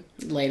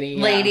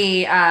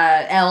lady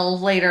Elle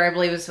later, I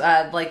believe, was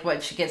like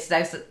what she gets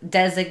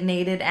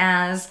designated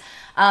as.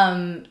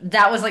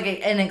 That was like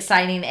an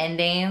exciting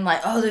ending.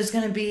 Like, oh, there's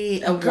gonna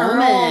be a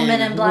girl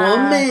Men in Black.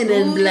 Woman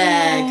in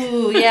Black.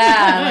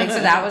 Yeah, like,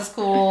 so that was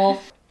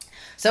cool.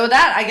 So with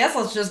that, I guess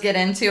let's just get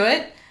into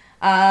it.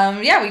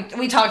 Yeah,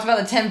 we talked about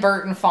the Tim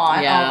Burton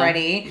font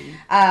already.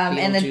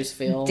 And the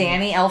feel.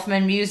 Danny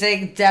Elfman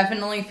music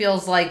definitely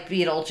feels like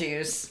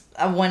Beetlejuice.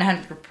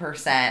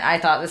 100%. I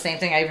thought the same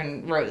thing. I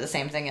even wrote the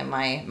same thing in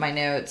my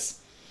notes.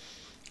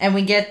 And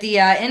we get the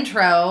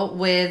intro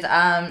with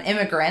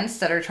immigrants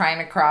that are trying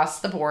to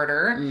cross the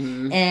border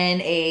in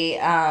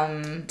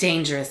a...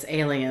 dangerous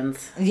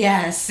aliens.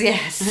 Yes.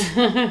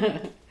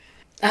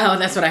 Oh,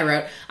 that's what I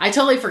wrote. I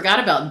totally forgot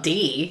about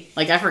D.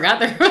 Like, I forgot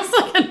there was,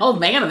 like, an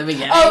old man in the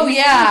beginning. Oh,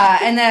 yeah.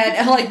 And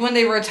then, like, when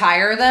they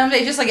retire them,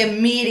 they just, like,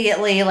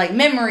 immediately, like,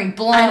 memory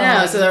blown. I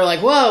know. So they're like,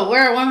 whoa, what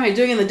am I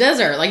doing in the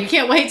desert? Like, you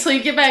can't wait till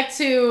you get back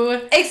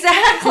to...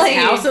 Exactly.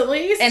 His house, at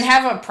least. And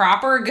have a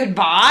proper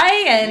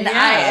goodbye. And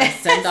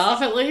send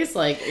off, at least.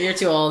 Like, you're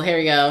too old. Here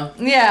you go.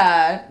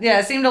 Yeah. Yeah,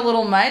 it seemed a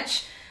little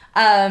much.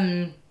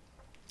 So,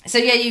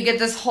 yeah, you get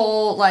this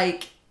whole,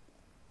 like...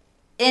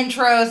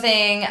 intro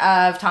thing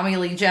of Tommy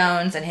Lee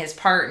Jones and his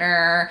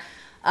partner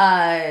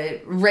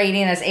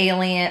rating as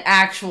alien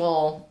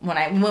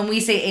when we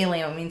say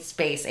alien, we mean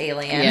space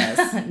alien.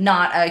 Yes.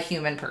 Not a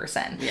human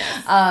person.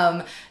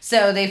 Yes.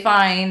 So they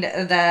find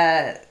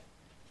the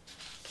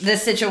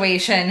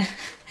situation.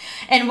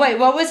 And wait,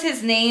 what was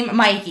his name?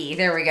 Mikey.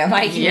 There we go.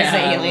 Mikey was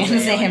the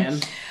alien's name.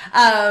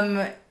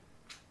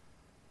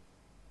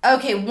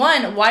 okay,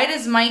 one, why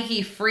does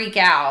Mikey freak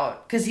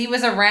out? Because he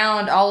was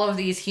around all of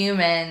these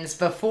humans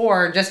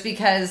before, just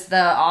because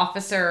the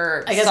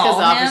officer I guess because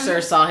the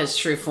officer saw his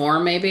true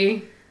form,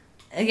 maybe.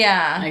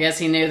 Yeah. I guess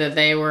he knew that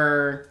they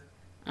were,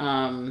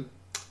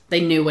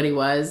 they knew what he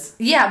was.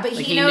 Yeah, but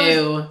like he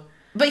knew.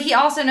 But he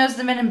also knows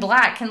the Men in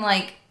Black can,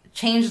 like,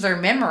 change their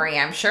memory,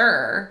 I'm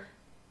sure.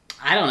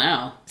 I don't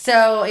know.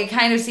 So it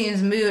kind of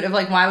seems moot of,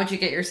 like, why would you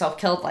get yourself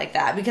killed like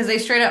that? Because they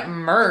straight up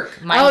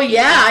murk Mikey. Oh,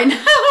 yeah, I know.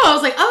 I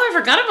was like, oh, I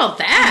forgot about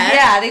that.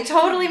 Yeah, they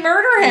totally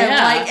murder him,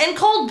 like, in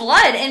cold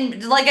blood.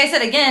 And like I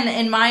said, again,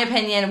 in my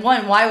opinion,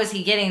 one, why was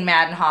he getting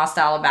mad and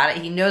hostile about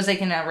it? He knows they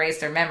can erase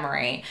their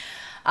memory.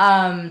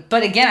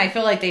 But again, I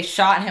feel like they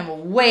shot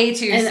him way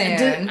too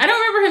soon. I don't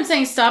remember him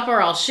saying stop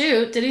or I'll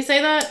shoot. Did he say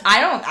that?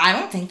 I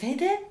don't think they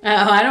did. Oh,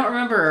 I don't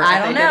remember. I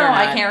don't know.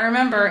 I can't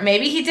remember.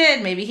 Maybe he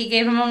did. Maybe he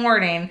gave him a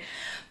warning.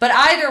 But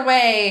either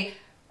way,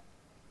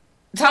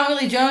 Tommy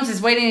Lee Jones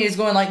is waiting and he's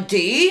going like,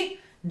 D,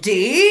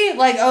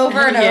 like over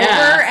and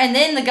over. And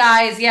then the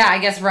guy's, I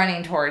guess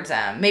running towards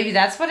him. Maybe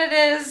that's what it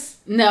is.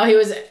 No, he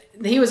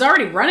was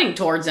already running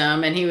towards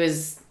him and he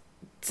was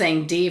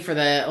saying D for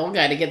the old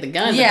guy to get the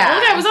gun. Yeah. The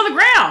old guy was on the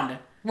ground.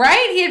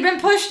 Right? He had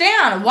been pushed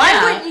down.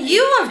 Why wouldn't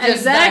you have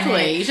just done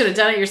it? You should have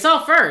done it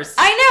yourself first.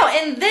 I know.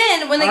 And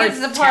then when they get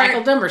to the part,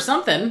 tackled them or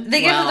something.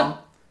 They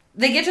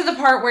get to the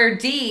part where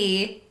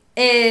D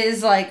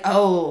is like,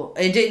 oh,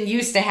 it didn't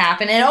used to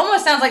happen. And it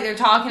almost sounds like they're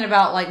talking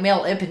about like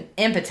male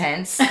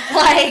impotence.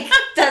 Like,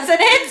 doesn't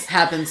it?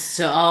 Happens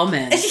to all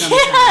men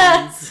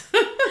sometimes.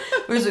 Yeah.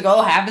 We're just like,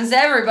 oh, happens to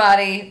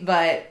everybody,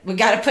 but we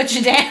gotta put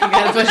you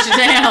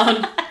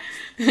down.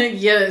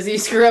 Yes, you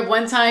screw up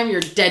one time, you're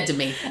dead to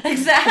me.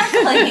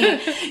 Exactly.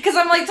 Because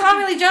I'm like,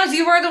 Tommy Lee Jones,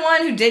 you were the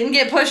one who didn't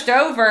get pushed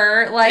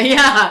over. Like,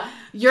 yeah,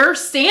 you're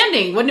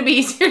standing. Wouldn't it be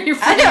easier for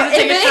you to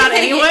take a shot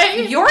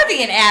anyway? You're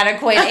the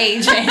inadequate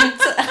agent.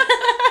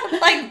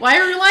 Like, why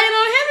are you relying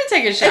on him to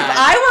take a shot? If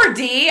I were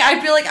D,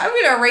 I'd be like, I'm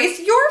going to erase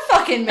your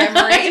fucking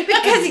memory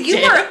because you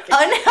were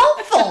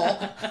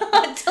unhelpful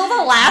until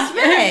the last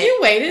minute. You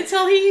waited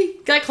until he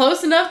got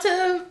close enough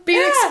to be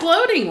an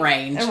exploding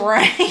range.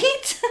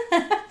 Right?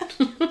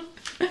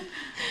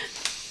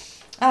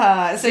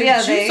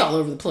 Juice all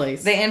over the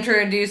place. They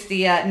introduced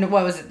the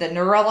what was it? The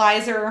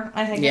neuralyzer,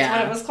 I think is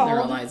what it was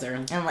called. Neuralyzer.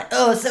 And I'm like,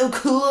 oh, so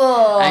cool.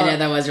 I know,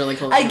 that was really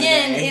cool.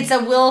 Again, it's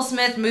a Will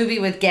Smith movie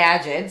with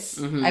gadgets.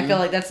 Mm-hmm. I feel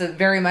like that's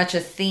very much a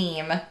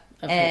theme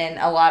in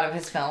a lot of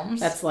his films.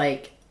 That's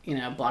like,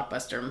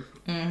 blockbuster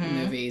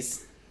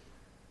movies.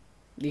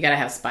 You gotta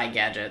have spy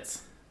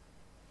gadgets.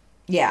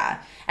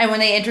 Yeah. And when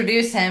they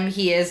introduce him,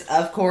 he is,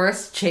 of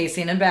course,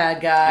 chasing a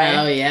bad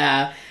guy. Oh,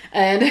 yeah.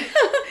 And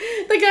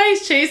the guy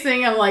he's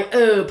chasing, I'm like,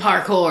 oh,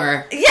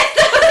 parkour. Yeah,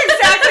 that was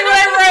exactly what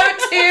I wrote,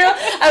 too.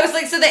 I was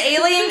like, so the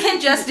alien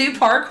can just do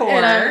parkour.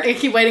 And I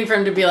keep waiting for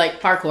him to be like,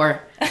 parkour.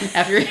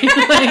 After he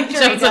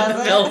jumps up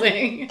the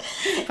building.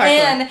 Parkour.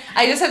 And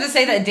I just have to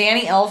say that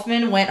Danny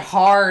Elfman went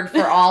hard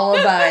for all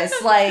of us.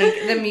 Like,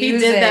 the music. He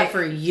did that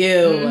for you.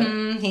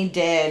 Mm-hmm, he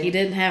did. He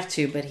didn't have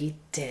to, but he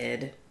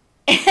did.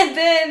 And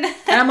then...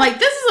 And I'm like,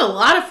 this is a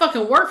lot of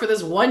fucking work for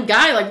this one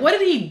guy. Like, what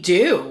did he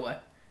do?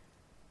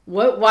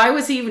 Why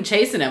was he even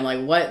chasing him?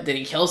 Like, what? Did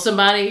he kill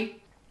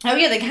somebody? Oh,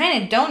 yeah, they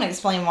kind of don't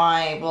explain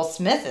why Will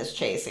Smith is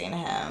chasing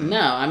him.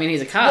 No, I mean,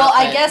 he's a cop. Well,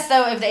 I guess,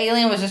 though, if the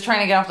alien was just trying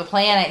to get off the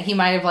planet, he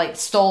might have, maybe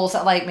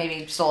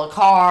stole a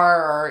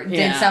car or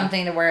did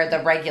something to where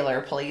the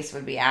regular police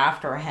would be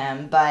after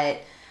him.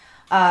 But,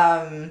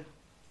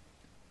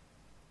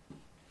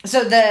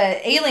 so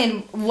the alien,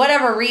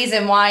 whatever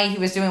reason why he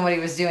was doing what he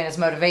was doing, his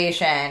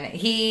motivation,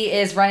 he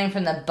is running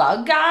from the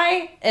bug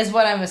guy, is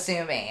what I'm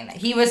assuming.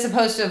 He was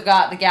supposed to have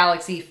got the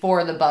galaxy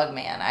for the bug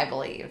man, I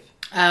believe.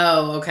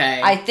 Oh,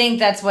 okay. I think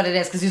that's what it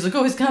is, because he's like,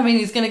 oh, he's coming,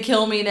 he's going to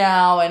kill me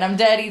now, and I'm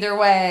dead either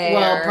way.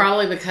 Well,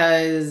 probably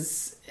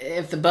because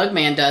if the bug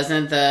man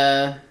doesn't,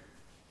 the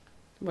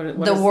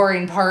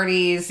warring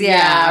parties,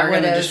 are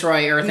going to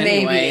destroy Earth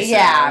anyway. So.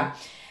 Yeah.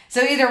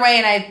 So either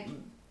way, and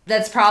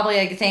that's probably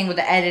a thing with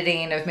the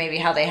editing of maybe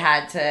how they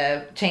had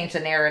to change the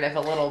narrative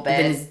a little bit.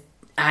 And his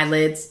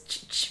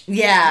eyelids.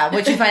 Yeah,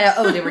 which you find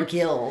out, they were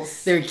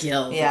gills. They were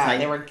gills. Yeah,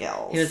 they were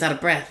gills. He was out of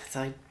breath.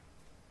 So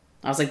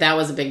I was like, that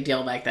was a big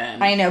deal back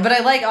then. I know, but I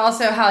like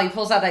also how he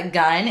pulls out that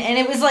gun, and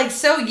it was like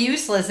so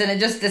useless, and it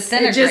just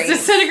disintegrates. It just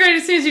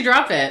disintegrates as soon as you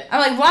drop it. I'm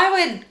like,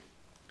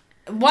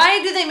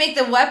 why do they make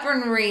the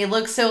weaponry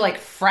look so, like,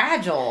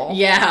 fragile?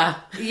 Yeah.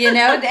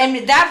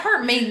 And that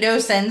part made no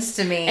sense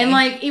to me. And,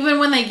 like, even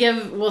when they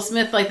give Will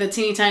Smith, like, the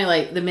teeny tiny,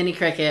 like, the mini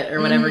cricket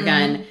or whatever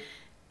gun,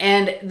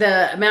 and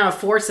the amount of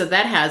force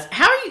that has,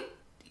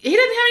 he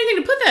didn't have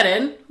anything to put that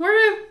in.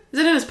 Is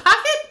it in his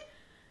pocket?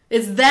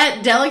 It's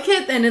that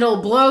delicate and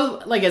it'll blow,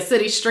 like, a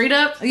city street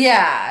up?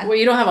 Yeah. Well,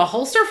 you don't have a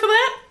holster for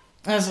that?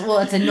 Well,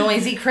 it's a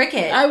noisy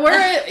cricket.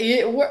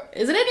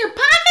 Is it in your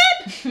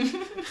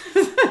pocket?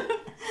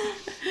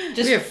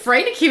 Just be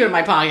afraid to keep it in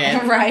my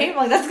pocket. Right?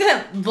 Like, that's going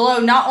to blow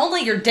not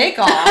only your dick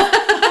off,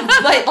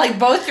 like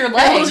both your It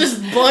legs. will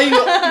just blow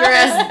your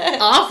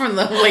ass off from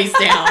the waist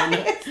down.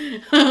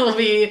 It'll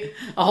be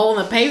a hole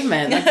in the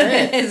pavement. That's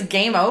it. It's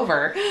game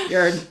over.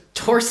 Your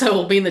torso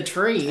will be in the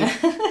tree.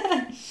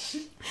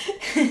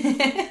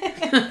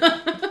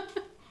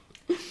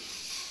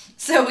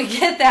 So we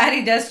get that.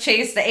 He does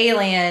chase the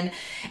alien.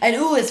 And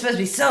ooh, it's supposed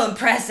to be so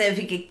impressive.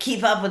 He could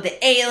keep up with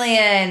the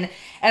alien.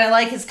 And I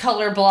like his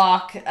color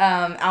block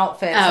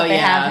outfits that they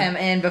have him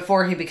in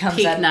before he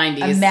becomes a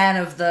man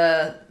of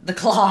the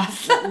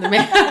cloth. The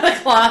man of the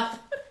cloth.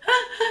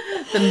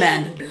 The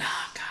man in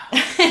black.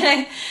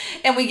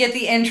 And we get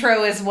the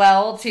intro as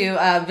well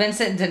to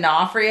Vincent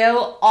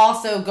D'Onofrio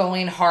also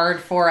going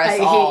hard for us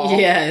all.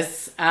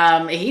 Yes.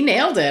 He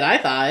nailed it, I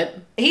thought.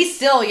 He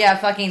still,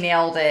 fucking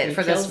nailed it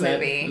for this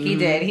movie. Mm-hmm. He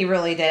did. He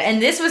really did.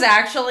 And this was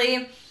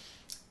actually...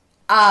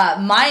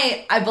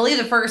 I believe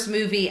the first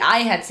movie I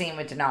had seen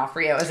with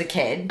D'Onofrio as a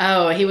kid.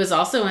 Oh, he was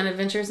also in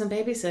Adventures in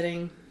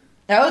Babysitting.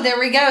 Oh, there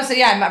we go. So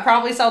yeah, I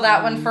probably saw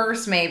that one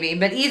first maybe.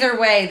 But either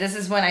way, this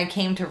is when I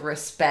came to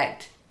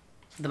respect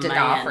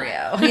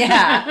D'Onofrio.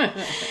 Yeah.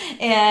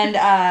 And,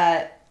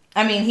 actor.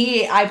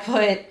 He is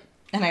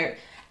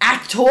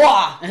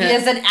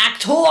an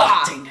actor.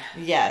 Acting.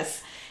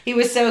 Yes. He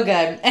was so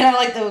good. And I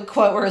like the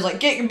quote where it's like,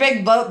 get your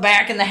big boat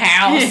back in the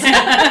house.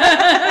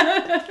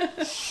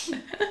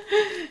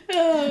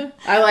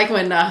 I like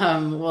when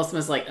Will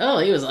Smith's like, oh,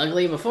 he was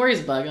ugly before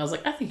he's bug. I was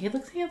like, I think he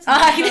looks handsome.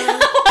 I know.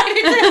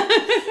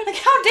 Like,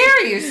 how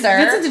dare you, sir?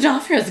 Vincent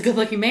D'Onofrio is a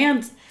good-looking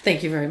man.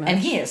 Thank you very much. And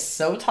he is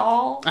so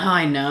tall. Oh,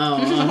 I know.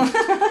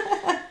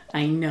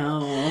 I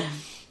know.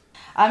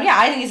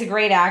 I think he's a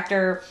great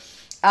actor.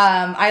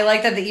 I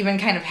like that they even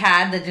kind of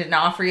had the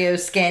D'Onofrio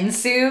skin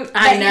suit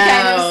that you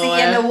kind of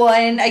see in the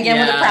one, again,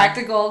 with the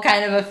practical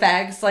kind of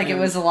effects. Like, it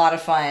was a lot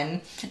of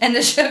fun. And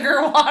the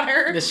sugar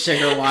water. The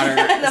sugar water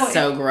is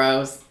so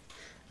gross.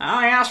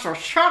 I asked for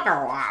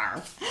sugar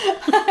water.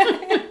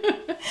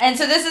 And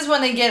so this is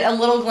when they get a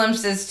little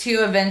glimpses, too,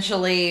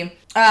 eventually,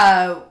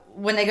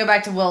 when they go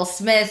back to Will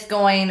Smith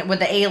going with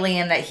the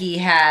alien that he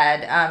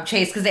had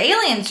chased. Because the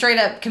alien straight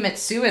up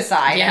commits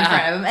suicide in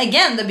front of him.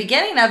 Again, the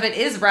beginning of it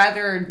is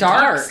rather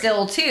dark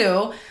still,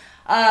 too.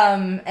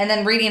 And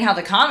then reading how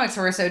the comics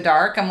were so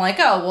dark, I'm like,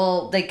 oh,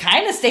 well, they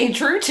kind of stayed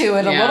true to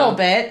it a little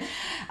bit.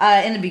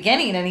 In the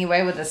beginning,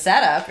 anyway, with the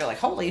setup. You're like,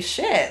 holy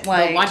shit.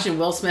 Like, but watching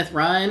Will Smith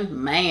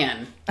run,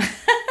 man.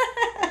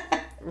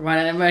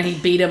 Running when he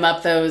beat him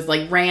up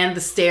ran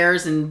the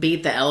stairs and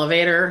beat the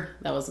elevator.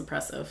 That was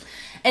impressive.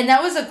 And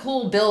that was a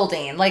cool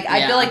building. Like,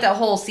 I feel like that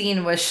whole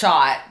scene was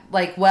shot,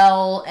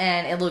 well,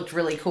 and it looked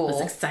really cool. It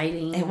was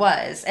exciting. It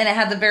was. And it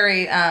had the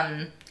very,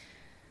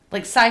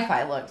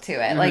 sci-fi look to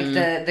it. Mm-hmm. Like,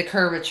 the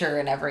curvature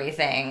and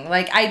everything.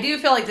 Like, I do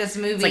feel like this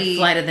movie... It's like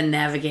Flight of the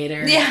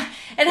Navigator. Yeah.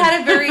 It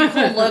had a very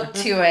cool look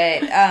to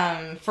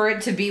it, for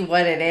it to be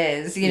what it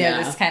is. You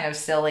know, this kind of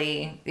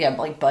silly,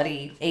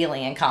 buddy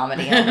alien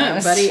comedy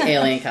almost. Buddy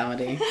alien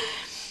comedy.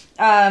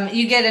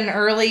 You get an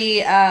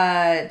early,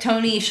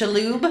 Tony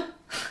Shalhoub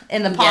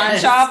in the pawn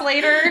shop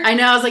later. I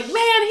know. I was like,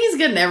 man, he's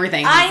good in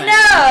everything. I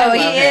know.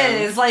 He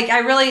is. Like, I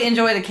really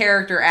enjoy the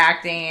character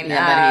acting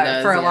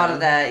for a lot of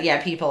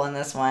the people in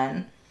this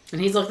one.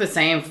 And he's looked the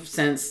same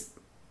since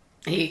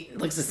he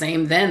looks the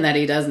same then that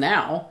he does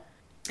now.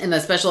 And the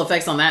special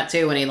effects on that,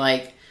 too, when he,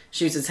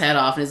 shoots his head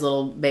off and his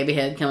little baby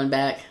head coming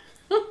back.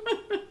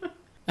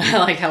 I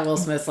like how Will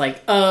Smith's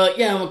like,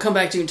 we'll come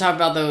back to you and talk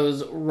about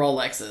those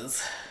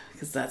Rolexes.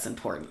 Because that's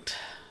important.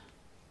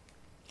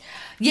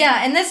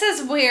 Yeah, and this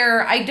is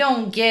where I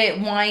don't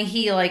get why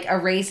he,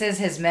 erases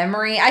his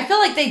memory. I feel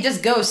like they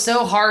just go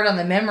so hard on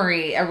the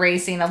memory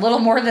erasing a little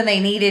more than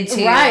they needed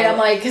to. Right, I'm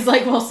like, because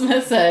Will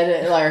Smith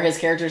said, or his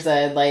character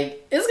said,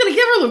 it's going to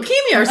give her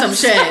leukemia or some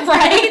shit.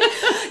 Right?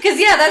 Because,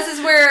 this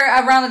is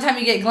where around the time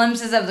you get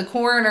glimpses of the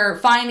coroner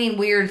finding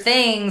weird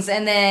things,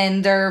 and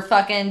then they're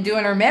fucking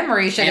doing her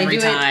memory. Should Every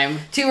they do time.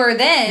 it to her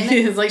then?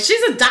 He's like,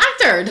 she's a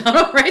doctor.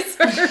 Don't erase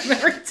her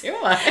memory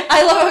too much.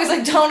 I love how he's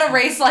like, don't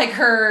erase,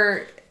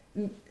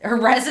 her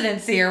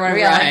residency or whatever,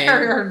 right.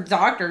 her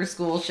doctor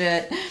school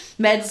shit,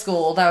 med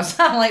school.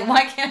 I'm like,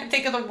 why can't I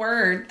think of the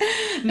word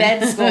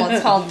med school?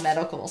 It's called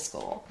medical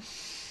school.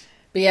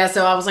 But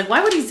so I was like,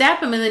 why would he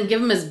zap him and then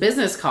give him his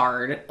business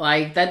card?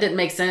 That didn't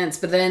make sense.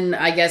 But then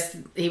I guess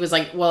he was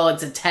like, well,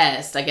 it's a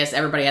test. I guess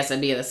everybody has to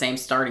be at the same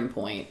starting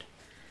point.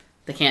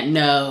 They can't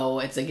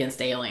know it's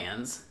against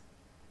aliens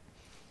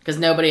because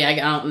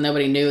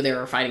nobody knew they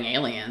were fighting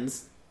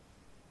aliens.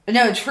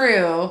 No,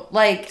 true.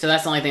 So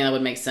that's the only thing that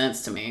would make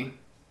sense to me.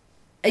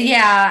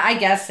 Yeah, I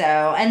guess so.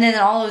 And then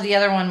all of the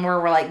other one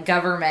were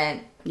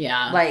government,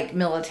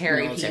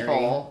 military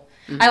people.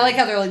 Mm-hmm. I like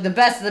how they're the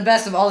best of the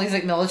best of all these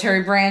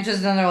military branches,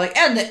 and then they're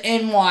and the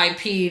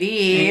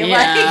NYPD.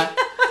 Yeah.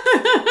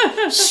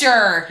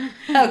 Sure,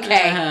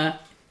 okay. Uh-huh.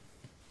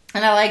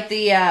 And I like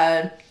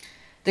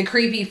the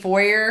creepy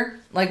foyer,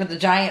 with the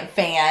giant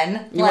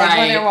fan,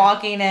 when they're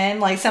walking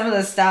in. Some of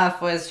the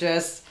stuff was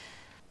just.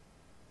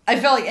 I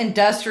feel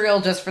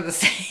industrial just for the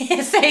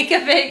sake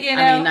of it, you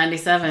know? I mean,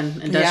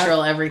 97.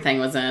 Industrial everything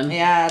was in.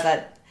 Yeah,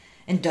 that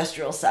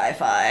industrial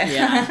sci-fi.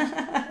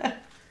 Yeah.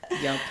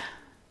 Yep.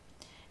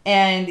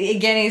 And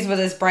again, he's with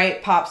his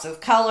bright pops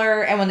of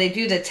color. And when they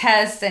do the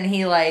test and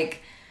he,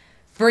 like,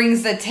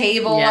 brings the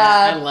table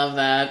up. I love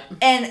that.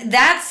 And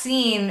that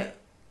scene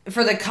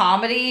for the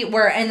comedy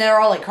and they're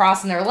all, like,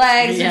 crossing their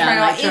legs. Yeah,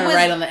 and trying to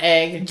ride on the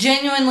egg.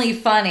 Genuinely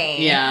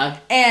funny. Yeah.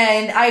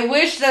 And I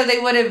wish, though, they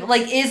would have,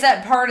 like, is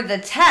that part of the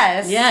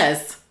test?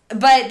 Yes.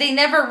 But they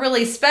never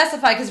really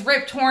specify, because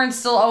Rip Torn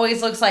still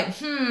always looks like,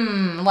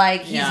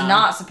 like he's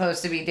not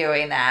supposed to be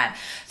doing that.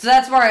 So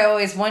that's where I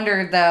always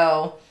wondered,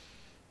 though,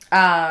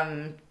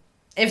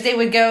 if they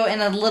would go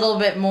in a little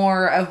bit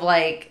more of,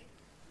 like,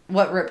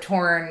 what Rip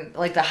Torn,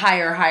 like, the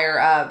higher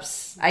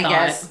ups, I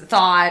guess,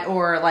 thought,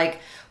 or, like,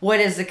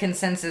 what is the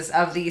consensus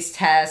of these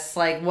tests?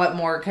 Like, what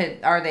more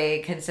are they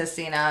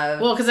consisting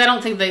of? Well, because I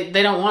don't think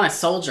they don't want a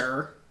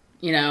soldier,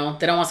 you know?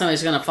 They don't want somebody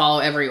who's going to follow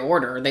every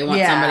order. They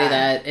want somebody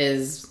that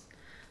is,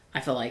 I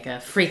feel like, a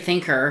free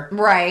thinker.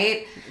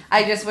 Right.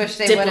 I just wish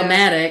they would have...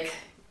 Diplomatic,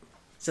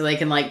 so they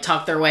can, like,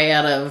 talk their way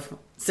out of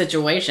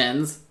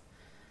situations.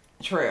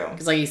 True.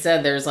 Because like you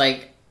said, there's,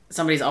 like,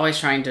 somebody's always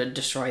trying to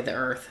destroy the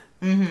earth.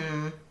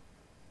 Mm-hmm.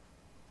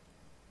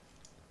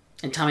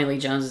 And Tommy Lee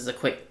Jones is a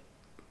quick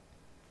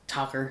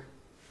talker.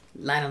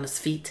 Light on his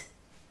feet.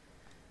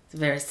 It's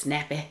very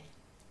snappy.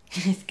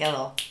 He's got a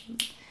little...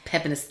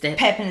 Pep in his step.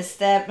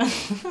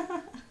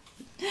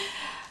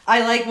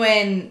 I like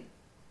when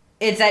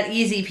it's that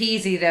easy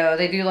peasy, though.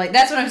 They do, like...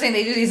 That's what I'm saying.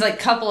 They do these, like,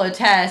 couple of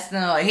tests,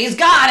 and they're like, he's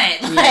got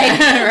it! Like,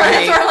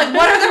 right. Sort of like,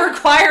 what are the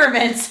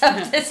requirements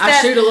of this I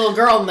test? shoot a little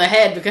girl in the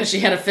head because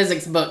she had a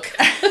physics book.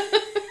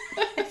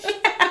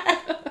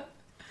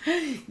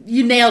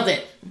 You nailed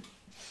it.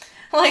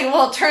 Like,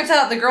 well, it turns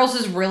out the girl's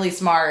just really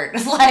smart.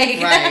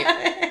 Like...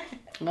 Right.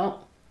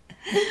 Well...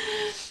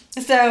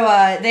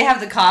 So, they have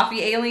the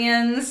coffee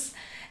aliens,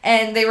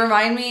 and they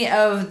remind me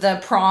of the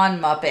prawn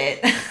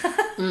Muppet.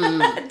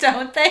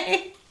 Don't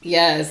they?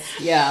 Yes,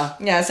 yeah.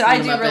 Yeah, so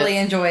I do really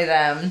enjoy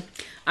them.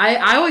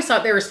 I always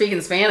thought they were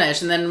speaking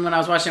Spanish, and then when I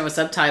was watching it with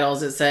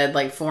subtitles, it said,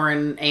 like,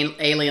 foreign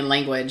alien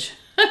language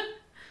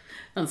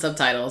on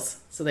subtitles.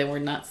 So they were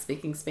not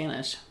speaking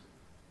Spanish.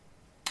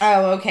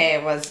 Oh, okay.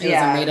 It was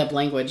a made-up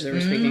language they were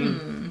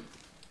speaking.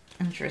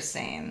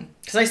 Interesting.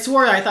 Because I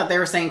swore I thought they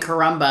were saying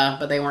caramba,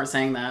 but they weren't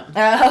saying that.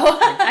 Oh.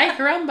 Like, hi,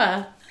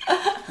 caramba.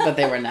 But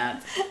they were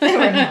not. They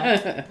were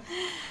not.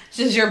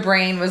 Just your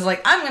brain was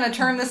like, I'm going to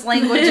turn this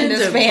language into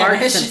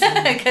Spanish.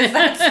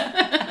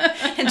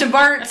 Into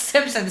Bart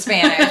Simpson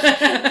Spanish.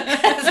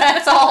 Because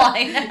that's all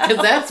I know.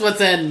 Because that's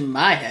what's in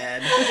my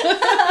head.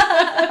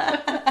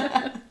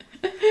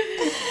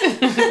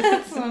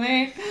 That's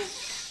funny.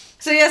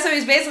 So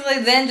he's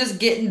basically then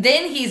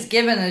he's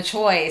given a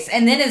choice,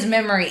 and then his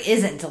memory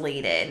isn't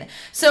deleted.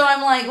 So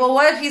I'm like, well,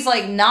 what if he's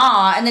like,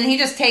 nah, and then he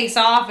just takes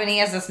off and he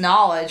has this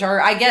knowledge,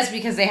 or I guess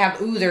because they have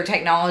their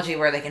technology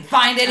where they can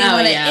find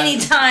anyone at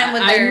any time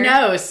with their... I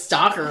know,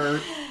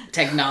 stalker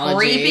technology.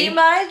 Creepy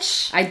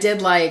much? I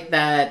did like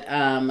that,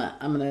 I'm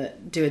going to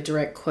do a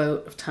direct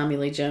quote of Tommy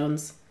Lee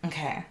Jones.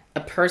 Okay.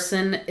 A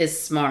person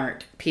is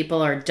smart.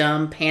 People are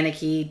dumb,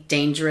 panicky,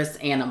 dangerous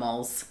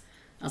animals.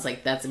 I was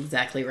like, that's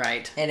exactly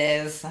right. It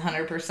is,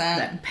 100%.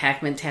 That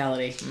pack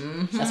mentality.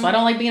 Mm-hmm. That's why I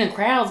don't like being in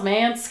crowds,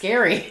 man. It's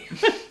scary.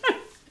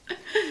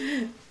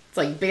 It's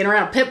like being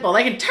around a pit bull.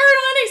 They can turn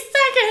on any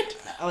second.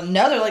 Oh,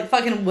 no, they're like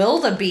fucking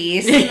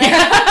wildebeest. They're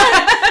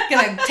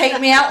gonna take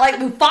me out like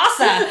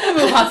Mufasa.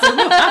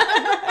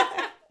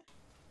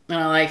 And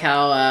I like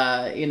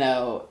how,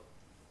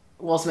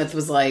 Will Smith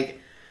was like,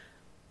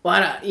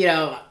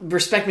 well,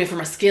 respect me for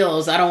my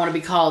skills. I don't want to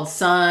be called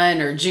son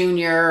or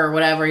junior or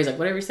whatever. He's like,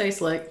 whatever you say,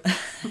 Slick.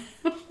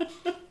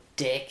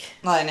 Dick.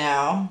 I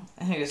know.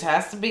 He just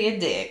has to be a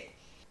dick.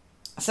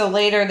 So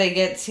later they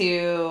get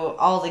to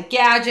all the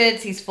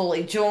gadgets. He's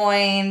fully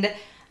joined.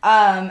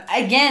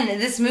 Again,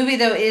 this movie,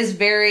 though, is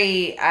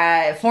very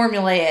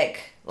formulaic.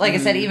 Like I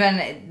said,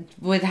 even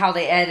with how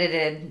they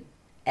edited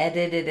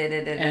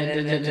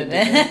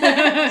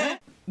it.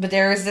 But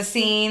there is the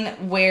scene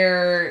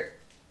where...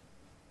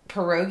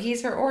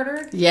 pierogies are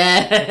ordered.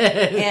 Yes.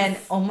 And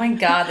oh my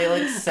god, they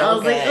look so good. I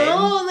was like,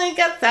 oh, they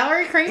got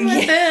sour cream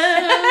with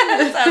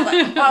them. So I was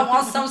like, oh, I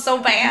want some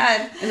so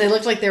bad. And they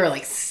looked like they were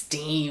like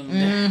steamed.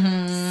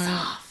 Mm-hmm.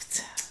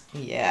 Soft.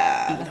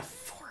 Yeah. Even a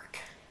fork.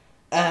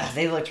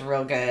 They looked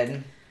real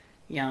good.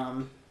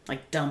 Yum.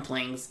 Like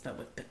dumplings, but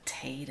with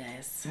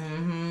potatoes.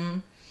 Mm-hmm.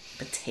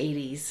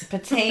 Potatoes.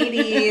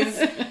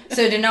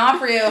 So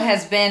D'Onofrio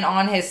has been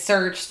on his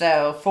search,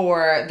 though,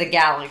 for the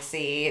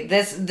galaxy.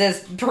 This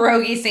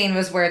pierogi scene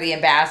was where the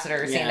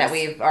ambassador scene that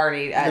we've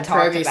already talked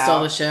about. The pierogi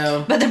stole the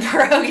show. But the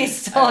pierogi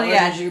stole,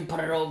 Where did you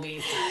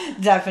pierogi?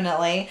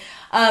 Definitely.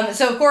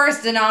 So, of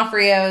course,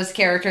 D'Onofrio's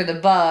character, the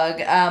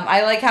Bug,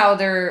 I like how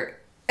they're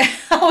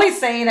always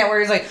saying it where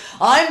he's like,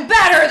 I'm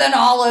better than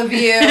all of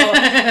you.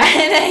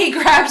 And then he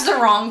grabs the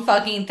wrong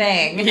fucking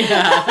thing.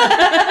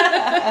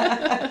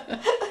 Yeah.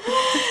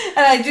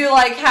 And I do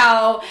like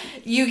how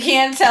you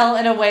can tell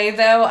in a way,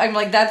 though. I'm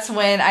like, that's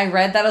when I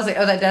read that. I was like,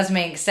 oh, that does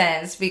make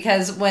sense.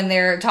 Because when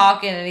they're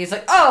talking and he's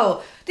like,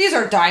 oh, these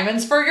are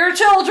diamonds for your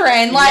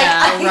children. Like,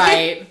 yeah,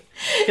 right.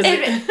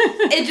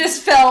 It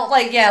just felt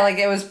like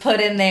it was put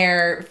in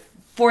there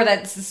for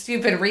that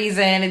stupid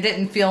reason. It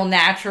didn't feel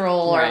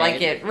natural or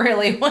like it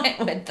really went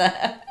with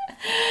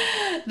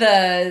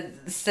the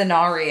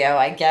scenario,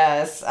 I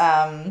guess.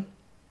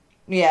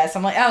 Yeah, so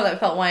I'm like, oh, that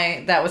felt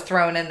like that was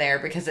thrown in there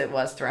because it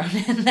was thrown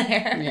in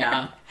there.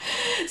 Yeah.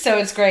 So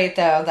it's great,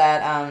 though,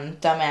 that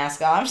dumbass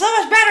go, I'm so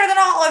much better than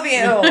all of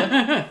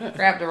you.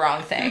 Grabbed the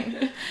wrong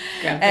thing.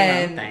 Wrong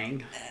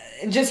thing.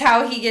 Just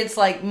how he gets,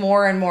 like,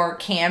 more and more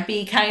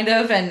campy, kind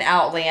of, and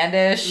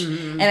outlandish.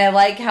 Mm-hmm. And I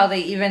like how they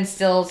even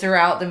still,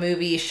 throughout the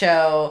movie,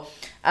 show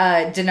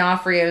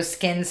D'Onofrio's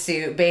skin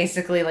suit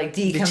basically, like,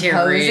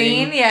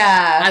 decomposing.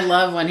 Yeah. I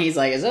love when he's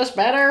like, is this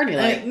better? And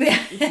you're like...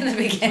 in the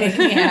beginning,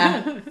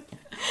 yeah.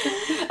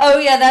 Oh,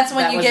 yeah, that's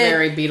when you get... That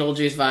was very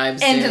Beetlejuice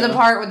vibes, into too. the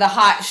part with the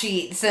hot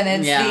sheets, and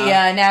it's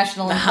the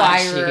National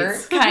Enquirer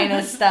kind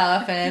of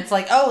stuff, and it's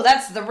like, oh,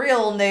 that's the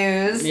real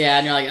news. Yeah,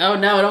 and you're like, oh,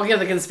 no, don't give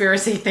the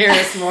conspiracy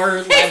theorists more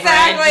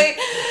Exactly.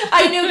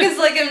 I knew, because,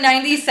 like, in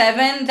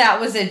 97,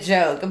 that was a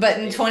joke, but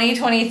in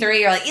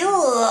 2023, you're like, ew. You're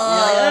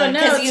like, oh,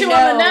 no, you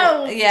on the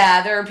nose.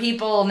 Yeah, there are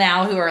people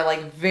now who are,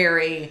 like,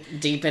 very...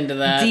 Deep into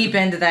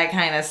that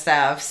kind of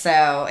stuff,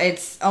 so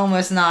it's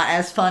almost not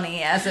as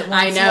funny as it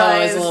once was. I know,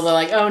 it's a little bit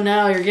like, oh,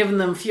 no, you're giving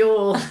them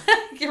fuel.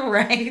 You're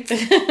right.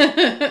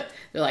 They're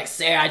like,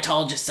 say I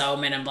told you so,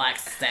 Men in Black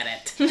said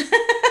it.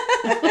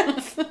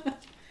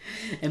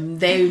 And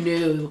they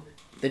knew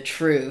the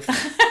truth.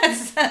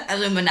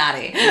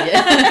 Illuminati.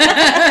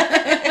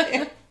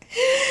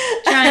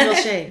 Triangle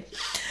shape.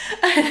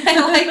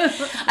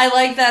 I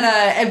like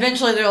that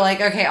eventually they're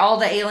like, okay, all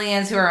the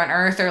aliens who are on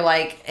Earth are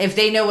like, if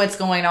they know what's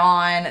going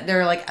on,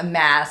 they're like a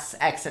mass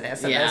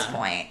exodus at this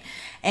point.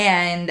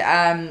 And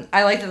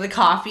I like that the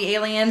coffee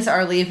aliens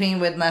are leaving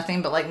with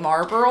nothing but like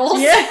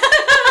Marlboros. Yeah.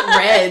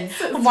 Reds.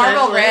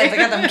 Marlboro Reds. I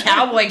got them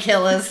cowboy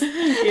killers.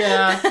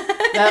 Yeah.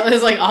 That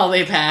was like all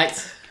they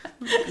packed.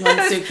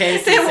 One suitcase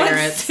of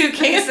cigarettes. One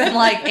suitcase and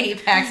like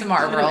 8 packs of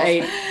Marlboros.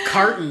 8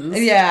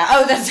 cartons. Yeah.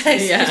 Oh, that's right.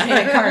 Excuse me,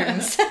 the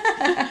cartons.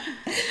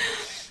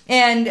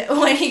 And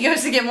when he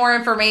goes to get more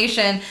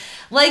information,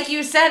 like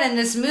you said in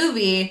this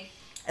movie,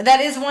 that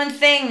is one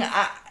thing...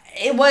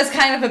 it was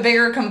kind of a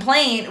bigger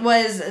complaint,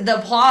 was the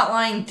plot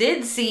line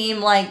did seem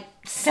like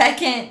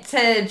second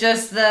to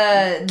just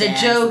the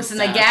jokes and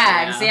the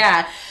gags.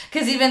 Yeah.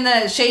 Because even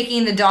the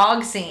shaking the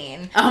dog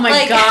scene. Oh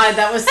my God,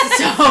 that was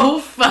so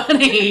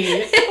funny.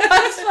 It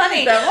was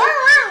funny. But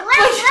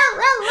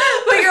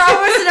you're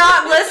almost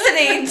not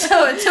listening to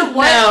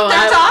what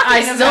they're talking about.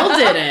 I still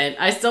didn't.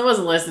 I still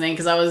wasn't listening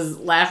because I was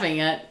laughing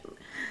at...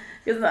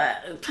 Because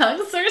the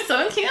pugs are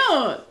so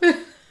cute.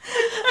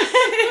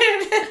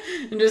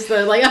 And just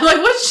I'm like,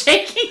 what's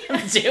shaking him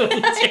doing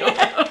to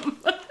him?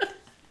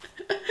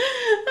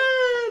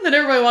 Then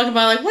everybody walking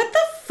by like, what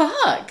the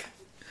fuck?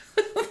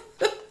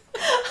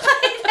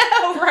 I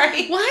know,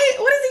 right? Why?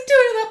 What is he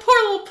doing to that poor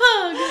little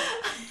pug?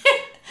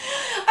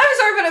 I'm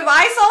sorry, but if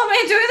I saw a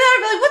man doing that,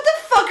 I'd be like, what the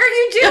fuck are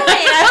you doing?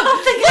 I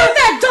don't think leave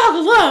that dog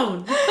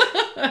alone.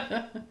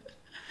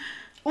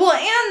 Well,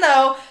 and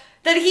though,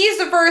 that he's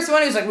the first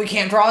one who's like, we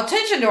can't draw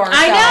attention to ourselves.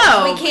 I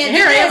know. We can't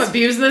Here do I this. am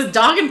abusing this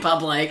dog in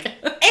public. And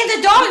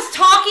the dog's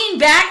talking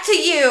back to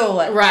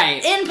you.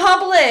 Right. In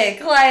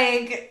public.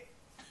 Like,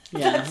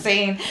 yeah. that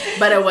scene.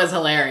 But it was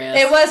hilarious.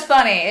 It was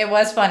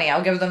funny.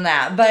 I'll give them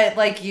that. But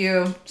like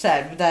you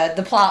said,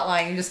 the plot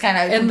line, you just kind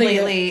of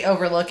completely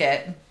overlook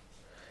it.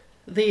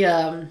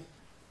 The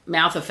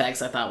mouth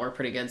effects I thought were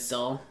pretty good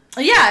still.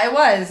 Yeah, it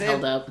was. It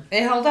held up.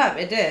 It held up.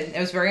 It did. It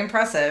was very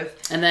impressive.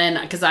 And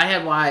then, because I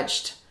had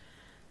watched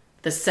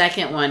the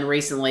second one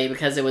recently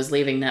because it was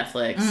leaving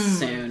Netflix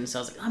soon. So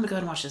I was like, I'm going to go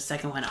ahead and watch the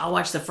second one. I'll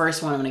watch the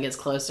first one when it gets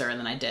closer. And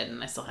then I did,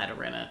 and I still had to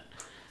rent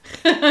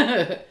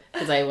it.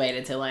 Because I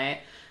waited till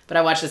late. But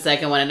I watched the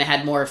second one, and it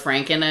had more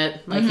Frank in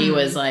it. Like, he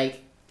was,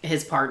 like,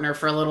 his partner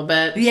for a little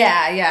bit.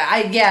 Yeah.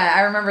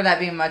 I remember that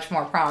being much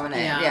more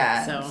prominent.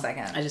 Yeah, so in the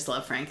second. I just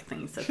love Frank. I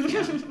think he's so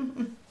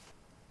cute.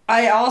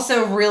 I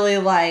also really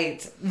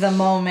liked the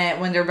moment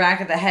when they're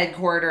back at the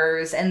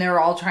headquarters, and they're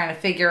all trying to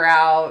figure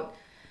out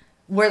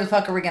where the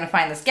fuck are we going to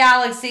find this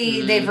galaxy?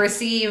 Mm-hmm. They've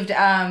received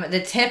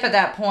the tip at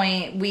that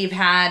point. We've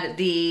had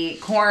the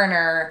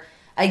coroner,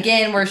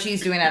 again, where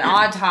she's doing an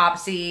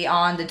autopsy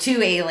on the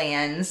 2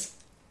 aliens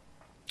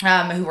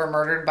who were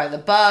murdered by the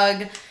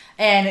bug.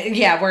 And,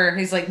 yeah, where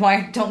he's like,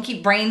 why don't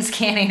keep brain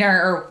scanning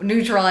her or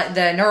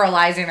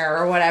neuralizing her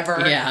or whatever.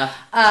 Yeah.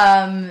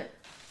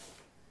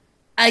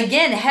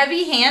 Again,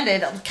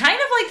 heavy-handed, kind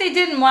of like they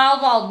did in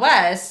Wild Wild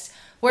West,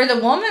 where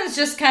the woman's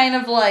just kind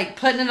of like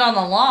putting it on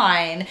the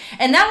line.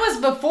 And that was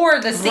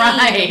before the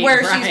scene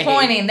where she's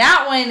pointing.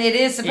 That one, it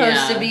is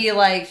supposed to be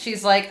like,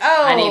 she's like,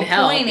 oh, I need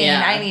help. Pointing,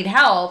 I need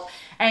help.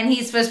 And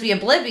he's supposed to be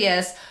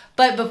oblivious.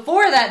 But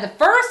before that, the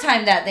first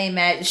time that they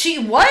met, she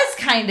was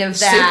kind of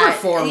that. Super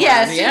forward.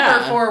 Yeah,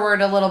 super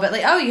forward a little bit.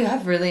 Like, oh, you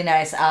have really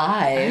nice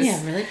eyes. Oh,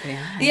 yeah, really pretty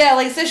eyes. Yeah,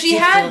 like, so she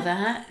had... feel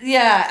that?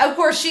 Yeah, of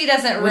course, she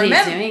doesn't what are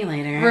you doing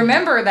later?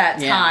 remember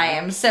that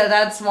time. So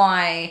that's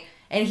why...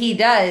 And he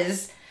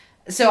does.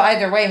 So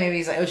either way, maybe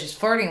he's like, oh, she's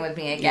flirting with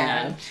me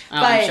again.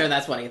 Yeah. I'm sure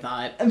that's what he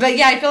thought. But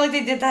yeah, I feel like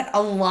they did that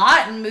a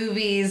lot in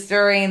movies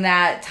during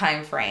that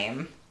time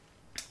frame.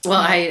 Well,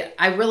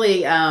 I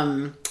really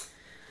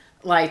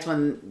liked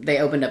when they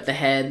opened up the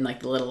head and like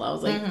the little, I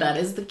was like, that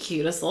is the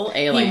cutest little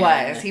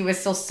alien. He was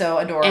still so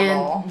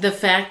adorable. And the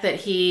fact that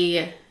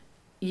he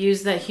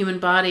used that human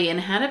body and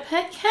had a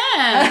pet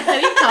cat that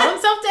he called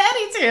himself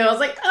daddy to. I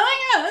was like, oh my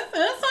god, that's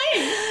so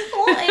sweet.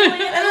 Little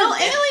alien. Little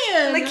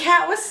alien. And the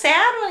cat was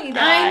sad when he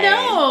died. I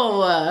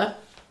know.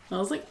 I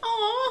was like,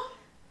 oh.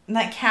 And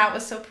that cat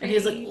was so pretty. And he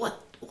was like,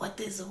 what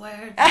is the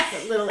word?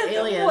 That little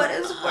alien. What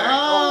is the word?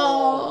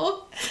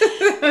 Oh.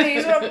 You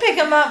just want to pick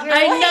him up in your I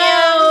hand.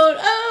 know.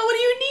 Oh, what do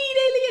you need,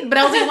 alien? But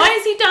I was like, why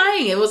is he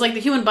dying? It was like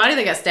the human body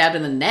that got stabbed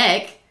in the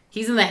neck.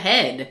 He's in the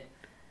head.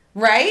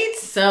 Right?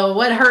 So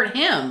what hurt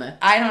him?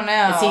 I don't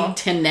know. Is he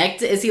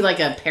connected? Is he like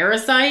a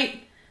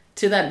parasite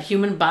to that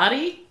human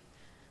body?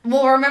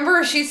 Well,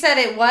 remember she said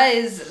it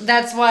was,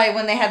 that's why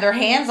when they had their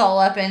hands all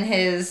up in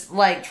his,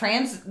 like,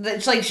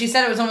 like, she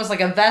said it was almost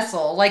like a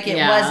vessel. Like, it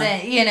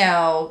wasn't, you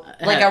know,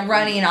 like a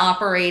running,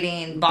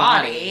 operating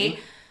body.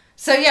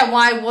 So, yeah,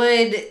 why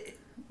would...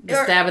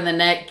 The stab in the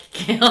neck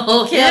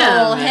kill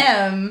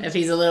him. If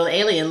he's a little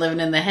alien living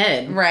in the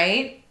head.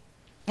 Right.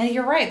 And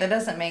you're right, that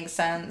doesn't make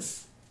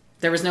sense.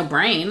 There was no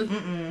brain.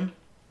 Mm-mm.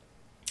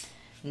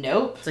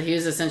 Nope. So he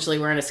was essentially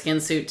wearing a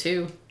skin suit,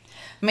 too.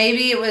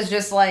 Maybe it was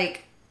just,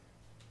 like...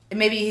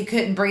 Maybe he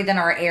couldn't breathe in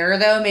our air,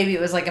 though. Maybe it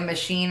was like a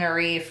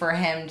machinery for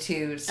him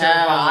to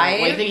survive.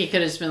 Well, I think he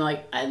could have just been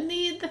like, I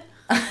need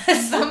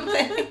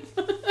something.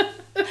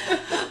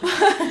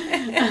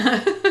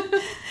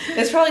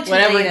 It's probably too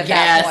whatever late at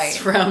gas that point.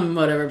 From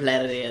whatever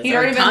planet it is. He'd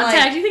already been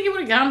like, do you think he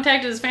would have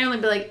contacted his family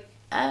and be like,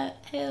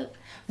 help?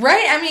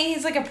 Right? I mean,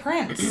 he's like a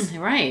prince.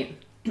 Right.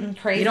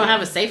 Crazy. You don't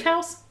have a safe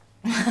house?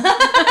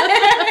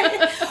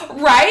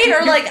 Right?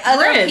 Or like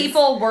other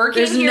people working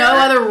There's here. no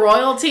other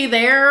royalty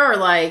there, or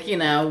like, you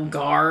know,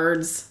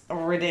 guards.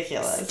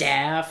 Ridiculous.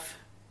 Staff.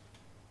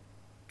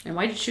 And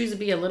why'd you choose to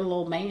be a little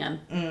old man?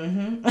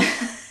 Mm-hmm.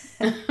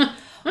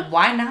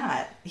 Why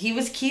not? He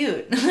was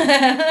cute. He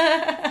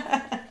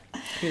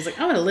was like,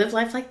 I'm going to live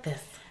life like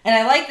this. And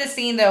I like the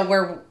scene, though,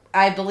 where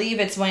I believe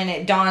it's when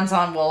it dawns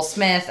on Will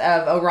Smith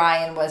of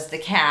Orion was the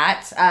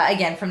cat.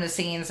 Again, from the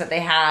scenes that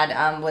they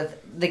had with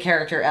the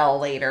character Elle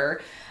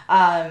later.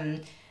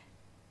 And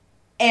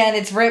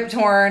it's Rip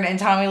Torn and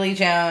Tommy Lee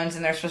Jones,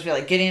 and they're supposed to be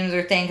like getting into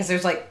their thing because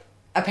there's like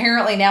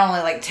apparently now only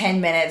like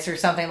 10 minutes or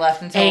something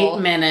left until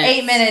 8 minutes.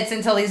 8 minutes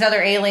until these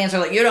other aliens are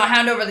like, you don't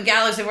hand over the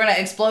galaxy, we're gonna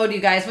explode you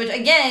guys. Which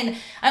again,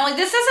 I'm like,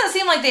 this doesn't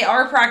seem like they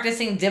are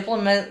practicing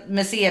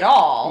diplomacy at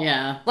all.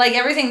 Yeah. Like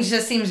everything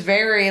just seems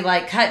very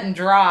like cut and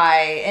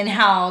dry in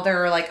how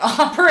they're like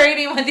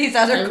operating with these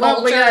other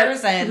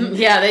cultures and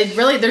yeah,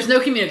 there's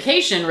no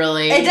communication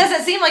really. It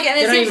doesn't seem like it. And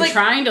they're it not seems even like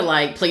trying to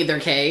like plead their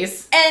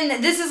case.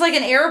 And this is like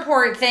an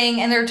airport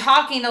thing, and they're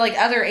talking to like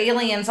other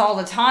aliens all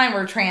the time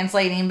or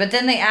translating, but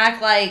then they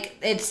act like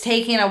it's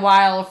taking a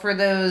while for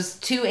those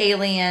two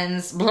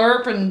aliens,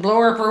 Blurp and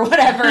Blorp or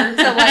whatever, to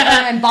like,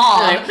 and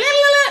Bob. Like,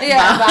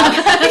 yeah, Bob.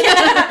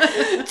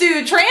 Yeah,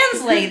 to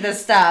translate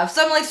this stuff.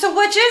 So I'm like, so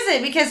which is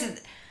it?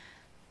 Because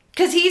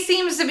he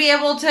seems to be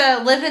able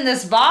to live in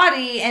this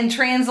body and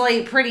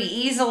translate pretty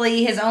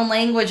easily his own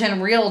language in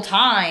real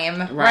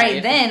time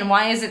right then.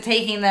 Why is it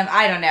taking them?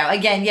 I don't know.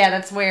 Again, yeah,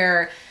 that's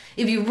where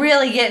if you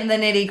really get in the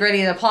nitty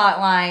gritty of the plot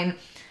line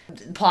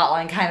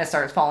kind of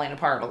starts falling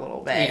apart a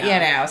little bit, you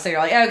know? So you're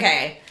like,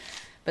 okay.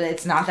 But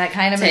it's not that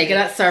kind of Take movie.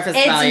 it at surface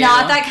It's value.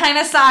 not that kind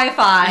of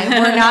sci-fi.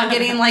 We're not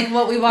getting like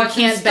what we watched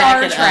in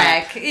Star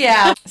Trek.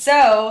 Yeah.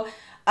 So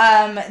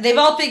they've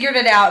all figured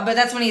it out, but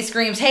that's when he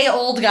screams, "Hey,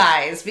 old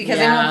guys," because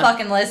they won't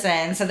fucking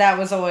listen. So that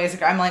was always,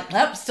 I'm like,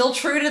 nope, still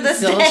true to this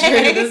day. Still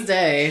true to this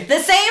day. The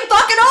same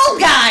fucking old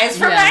guys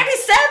from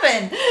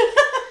 97.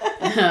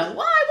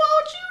 Why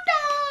won't you die?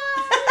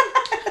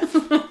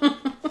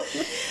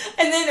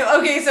 And then,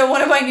 okay, so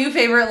one of my new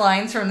favorite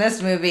lines from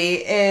this movie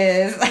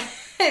is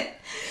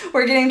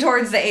we're getting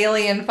towards the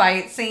alien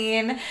fight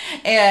scene,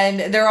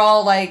 and they're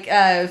all like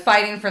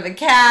fighting for the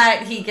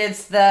cat. He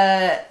does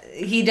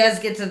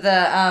get to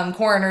the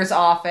coroner's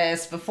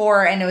office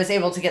before, and was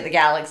able to get the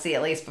galaxy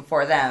at least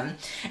before them.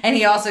 And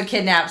he also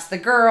kidnaps the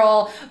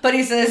girl, but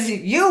he says,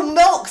 "You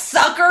milk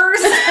suckers."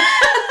 I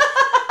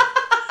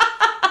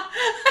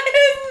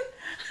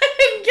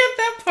didn't get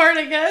that part,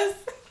 I guess.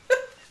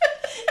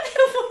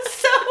 It was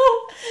so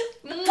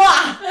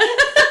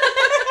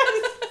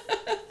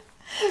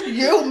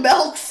you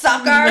milk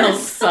suckers. Milk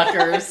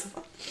suckers.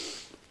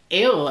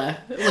 Ew. When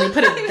you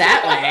put it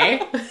that way.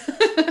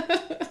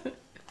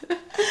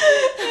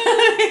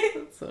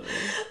 Oh,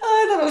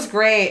 I thought it was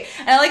great.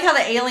 And I like how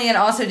the alien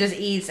also just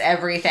eats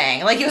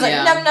everything. Like he was like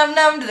num num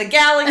num to the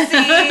galaxy,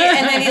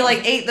 and then he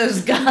like ate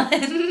those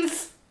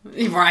guns.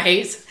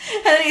 Right.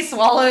 And then he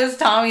swallows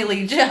Tommy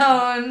Lee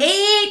Jones.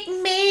 Eat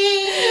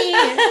me!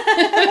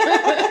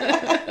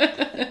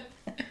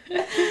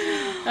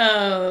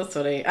 Oh, that's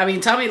funny. I mean,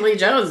 Tommy Lee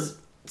Jones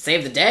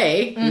saved the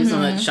day. He was the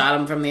one that shot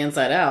him from the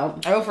inside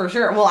out. Oh, for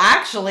sure. Well,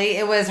 actually,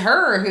 it was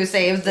her who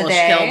saved the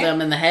day. She killed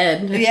him in the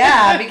head.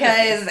 Yeah,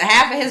 because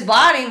half of his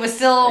body was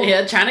still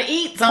trying to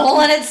eat something.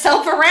 Pulling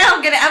itself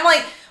around. I'm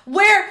like,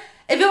 where,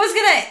 if it was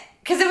going to,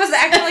 because it was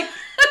acting like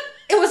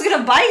it was going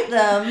to bite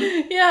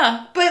them.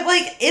 Yeah. But,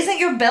 like, isn't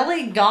your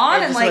belly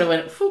gone? And, like,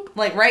 went, foop.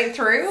 Like, right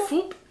through?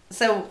 Foop.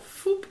 So,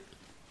 Foop.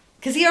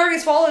 Because he already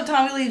swallowed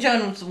Tommy Lee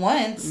Jones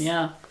once.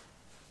 Yeah.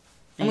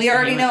 And we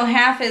already know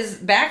half his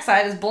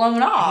backside is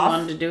blown off. He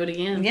wanted to do it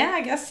again. Yeah,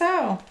 I guess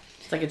so.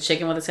 It's like a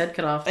chicken with its head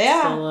cut off.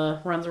 Yeah.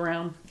 Still runs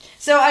around.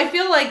 So I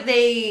feel like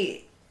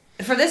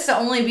for this to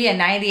only be a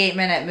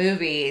 98-minute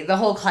movie, the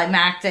whole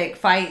climactic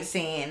fight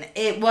scene,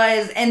 it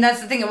was, and that's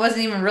the thing, it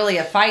wasn't even really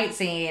a fight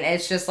scene.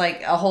 It's just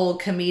like a whole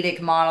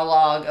comedic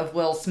monologue of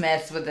Will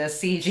Smith with a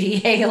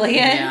CG alien.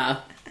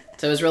 Yeah.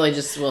 So it was really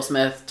just Will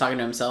Smith talking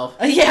to himself.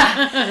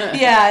 Yeah.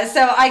 Yeah.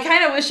 So I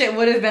kind of wish it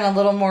would have been a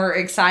little more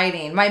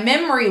exciting. My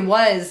memory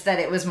was that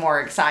it was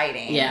more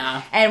exciting.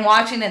 Yeah. And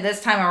watching it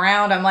this time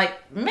around, I'm like,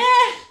 meh.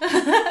 Yeah,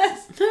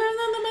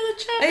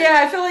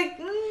 I feel like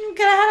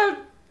could have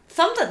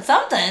had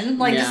something.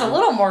 Like just a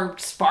little more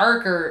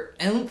spark or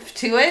oomph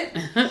to it.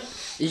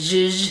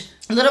 Zhuzh.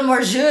 A little more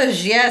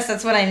zhuzh. Yes,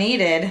 that's what I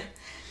needed.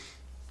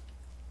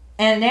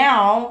 And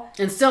now...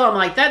 And still I'm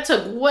like, that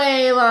took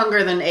way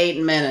longer than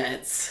 8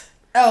 minutes.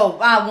 Oh,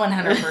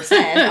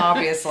 100%,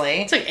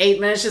 obviously. It took 8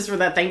 minutes just for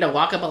that thing to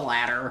walk up a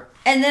ladder.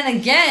 And then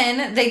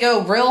again, they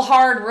go real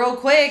hard, real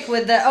quick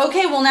with the,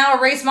 okay, well now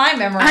erase my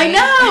memory. I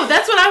know!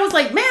 That's what I was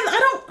like, man,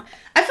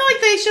 I feel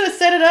like they should have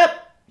set it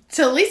up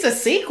to at least a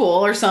sequel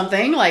or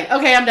something. Like,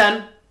 okay, I'm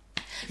done.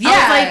 Yeah. I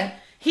was like,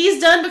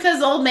 he's done because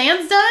the old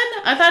man's done?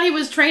 I thought he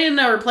was training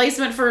a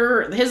replacement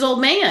for his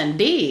old man,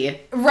 D.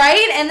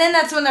 Right? And then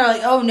that's when they're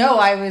like, oh no,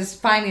 I was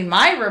finding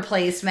my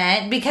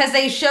replacement. Because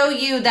they show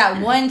you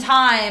that one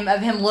time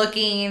of him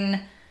looking...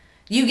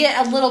 You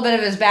get a little bit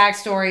of his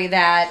backstory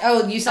that,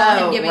 you saw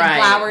him giving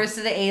flowers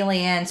to the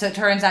alien. So it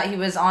turns out he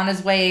was on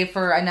his way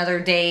for another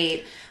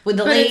date with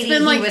the lady it's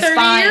been like he was 30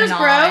 spying years, on.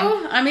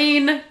 bro. I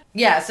mean...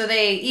 Yeah, so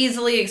they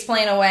easily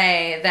explain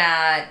away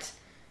that...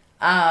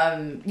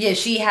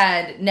 she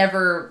had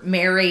never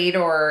married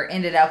or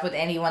ended up with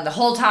anyone the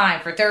whole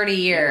time for 30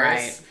 years.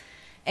 Right.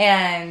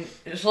 And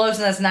she lives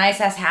in this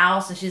nice-ass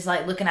house, and she's,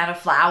 like, looking at her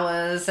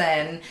flowers,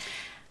 and...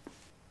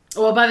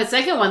 Well, by the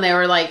second one, they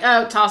were like,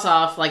 oh, toss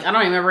off. Like, I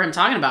don't even remember him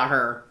talking about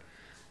her.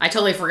 I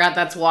totally forgot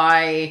that's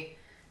why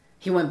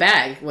he went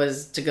back,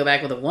 was to go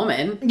back with a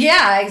woman.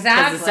 Yeah,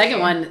 exactly. Because the second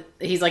one,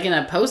 he's, like, in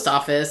a post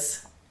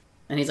office,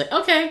 and he's like,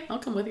 okay, I'll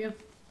come with you.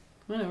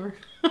 Whatever.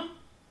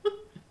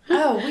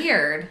 Oh,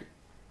 weird.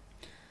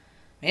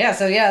 Yeah,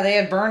 so they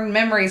had burned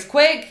memories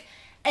quick.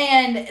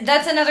 And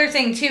that's another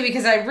thing, too,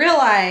 because I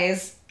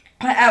realize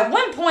at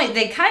one point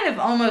they kind of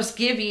almost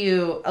give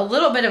you a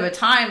little bit of a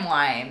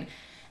timeline.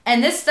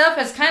 And this stuff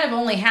has kind of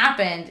only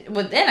happened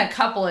within a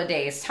couple of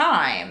days'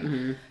 time.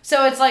 Mm-hmm.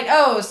 So it's like,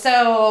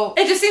 so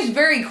it just seems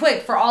very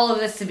quick for all of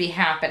this to be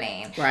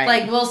happening. Right.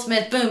 Like Will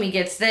Smith, boom, he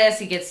gets this,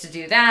 he gets to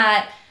do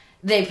that.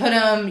 They put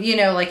him,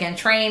 like in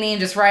training,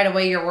 just right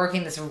away you're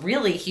working this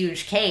really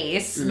huge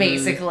case,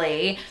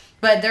 basically.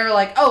 But they're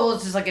like,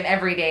 it's just like an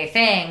everyday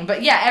thing.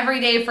 But yeah, every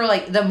day for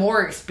like the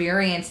more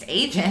experienced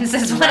agents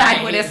is what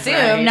I would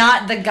assume.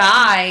 Not the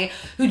guy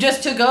who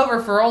just took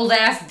over for old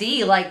ass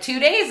D like 2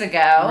 days ago.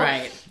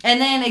 Right.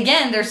 And then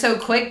again, they're so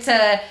quick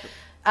to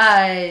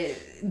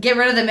get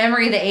rid of the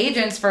memory of the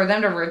agents for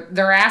them to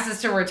their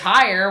asses to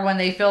retire when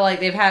they feel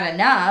like they've had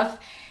enough.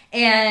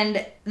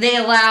 And they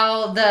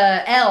allow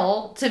the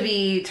L to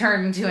be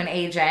turned into an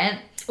agent.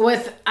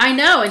 I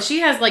know, and she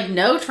has like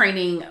no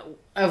training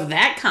of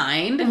that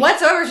kind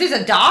whatsoever. She's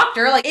a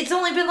doctor. Like, it's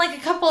only been like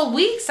a couple of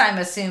weeks, I'm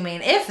assuming,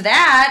 if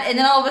that. And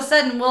then all of a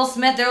sudden Will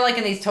Smith, they're like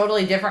in these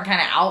totally different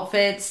kind of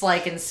outfits,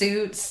 like in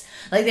suits.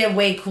 Like, they have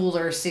way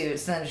cooler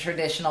suits than a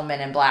traditional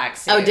Men in Black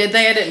suit. Oh, did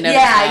they? I didn't know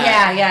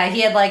that. Yeah.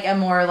 He had like a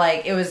more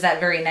like, it was that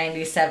very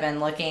 97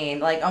 looking,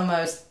 like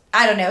almost,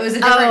 I don't know, it was a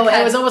different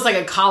it was almost like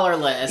a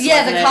collarless.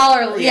 Yeah, the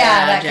collar,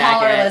 that jacket.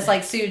 collarless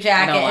like suit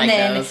jacket. I don't like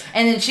and those.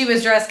 then she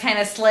was dressed kind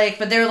of slick,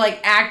 but they're like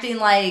acting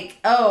like,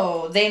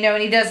 they know,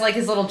 and he does like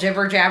his little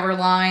jibber jabber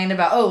line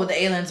about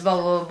the aliens, blah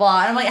blah blah blah.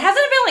 And I'm like, hasn't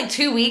it been like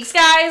 2 weeks,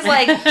 guys?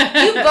 Like,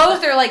 you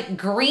both are like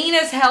green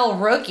as hell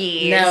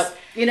rookies. No,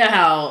 you know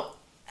how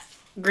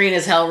green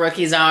as hell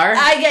rookies are.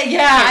 I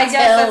guess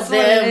that's what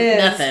it is.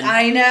 Nothing.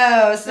 I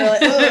know. So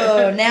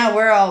like, now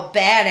we're all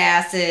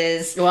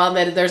badasses. Well,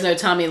 there's no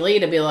Tommy Lee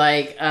to be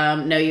like,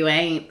 no, you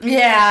ain't.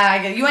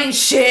 Yeah, you ain't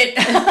shit.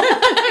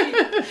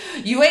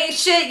 You ain't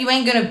shit. You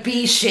ain't gonna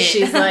be shit.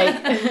 She's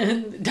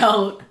like,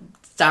 don't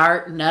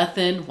start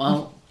nothing,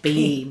 won't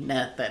be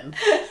nothing.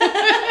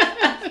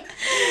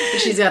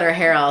 She's got her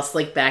hair all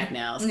slicked back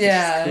now. So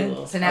yeah. she's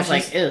cool. So now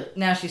ew.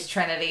 Now she's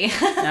Trinity.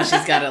 Now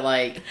she's got it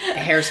like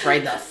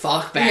hairsprayed the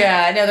fuck back.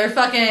 Yeah, no, they're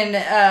fucking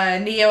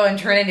Neo and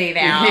Trinity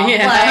now.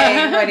 Yeah.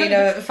 Like, ready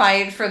to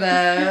fight for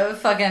the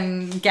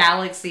fucking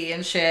galaxy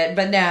and shit.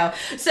 But no.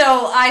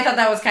 So I thought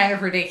that was kind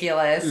of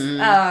ridiculous.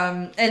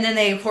 And then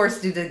they, of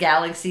course, do the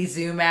galaxy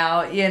zoom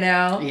out, you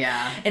know?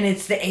 Yeah. And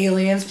it's the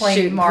aliens playing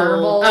Shooting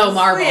marbles. pool. Oh,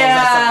 marbles.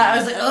 Yeah. I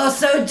was like, oh,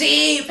 so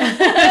deep.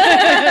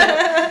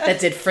 That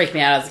did freak me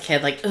out as a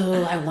kid. Like,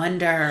 oh, I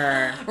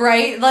wonder.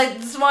 Right? Like,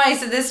 that's why I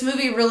said this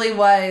movie really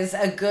was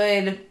a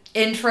good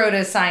intro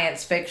to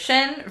science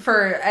fiction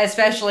for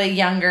especially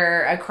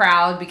younger a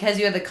crowd, because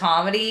you have the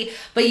comedy,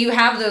 but you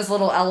have those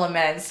little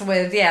elements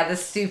with, the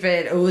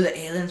stupid, the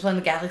aliens won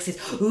the galaxies.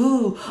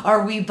 Ooh,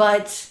 are we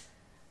but,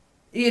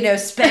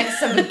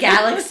 specks of a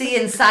galaxy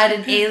inside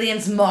an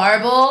alien's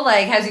marble?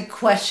 Like, has you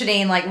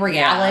questioning, like,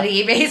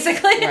 reality,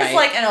 basically. Right. It's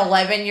like an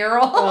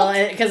 11-year-old.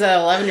 Well, because an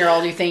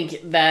 11-year-old, you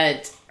think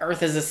that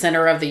Earth is the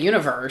center of the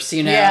universe,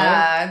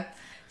 Yeah.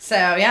 So,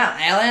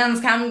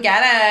 aliens, come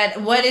get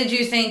it. What did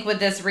you think with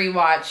this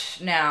rewatch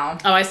now?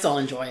 Oh, I still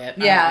enjoy it.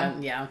 Yeah.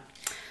 Yeah.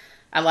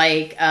 I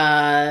like,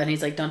 and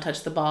he's like, don't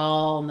touch the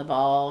ball, and the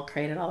ball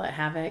created all that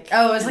havoc.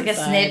 Oh, it was like a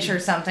snitch or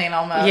something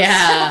almost.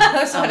 Yeah.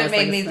 That's what it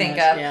made me think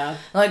of. Yeah.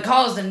 Like,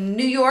 caused a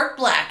New York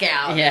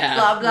blackout. Yeah.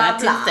 Blah, blah,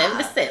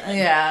 1977.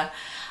 Yeah.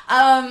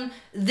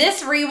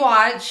 This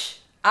rewatch,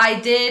 I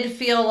did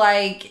feel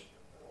like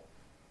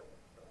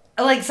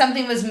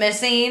something was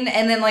missing,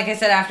 and then like I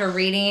said, after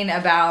reading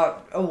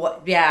about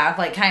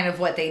kind of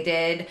what they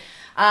did,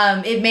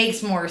 it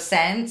makes more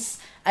sense.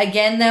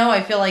 Again, though,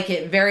 I feel like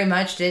it very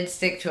much did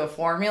stick to a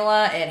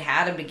formula. It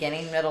had a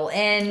beginning, middle,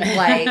 end.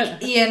 Like,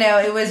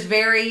 it was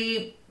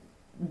very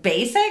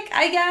basic,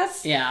 I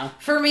guess. Yeah.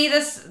 For me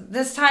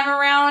this time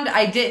around,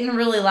 I didn't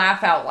really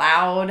laugh out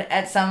loud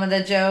at some of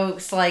the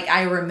jokes. Like,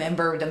 I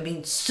remember them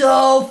being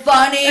so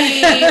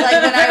funny, like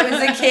when I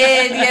was a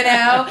kid,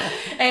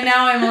 and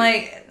now I'm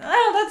like,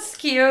 oh, that's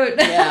cute.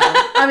 Yeah.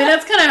 I mean,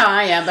 that's kind of how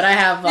I am, but I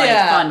have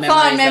fond memories.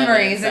 Fond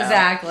memories, of it, so.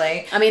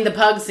 Exactly. I mean, the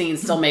pug scene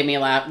still made me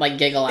laugh, like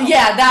giggle out.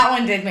 Yeah, that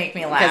one did make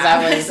me laugh.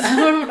 Because I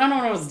don't know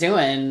what I was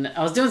doing.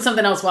 I was doing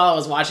something else while I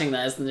was watching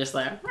this, and just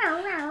like,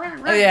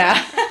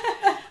 yeah.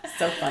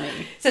 So funny.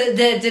 So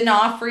the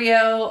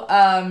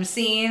D'Onofrio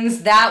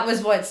scenes, that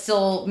was what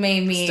still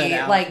made me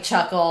like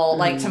chuckle,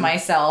 like to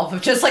myself,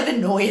 of just like the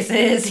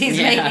noises he's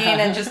making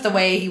and just the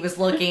way he was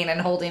looking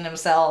and holding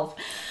himself.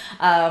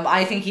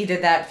 I think he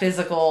did that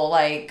physical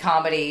like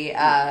comedy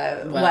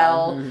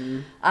well.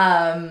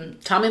 Mm-hmm.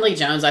 Tommy Lee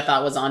Jones, I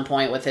thought, was on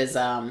point with his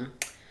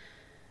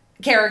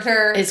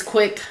character, his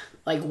quick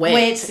like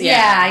wit.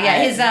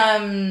 Yeah. His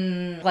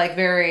like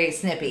very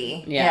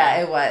snippy.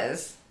 Yeah, it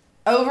was.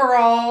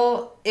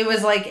 Overall, it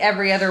was like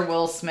every other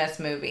Will Smith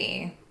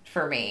movie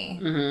for me.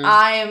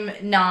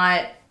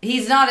 Mm-hmm.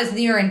 He's not as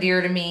near and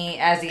dear to me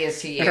as he is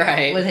to you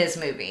with his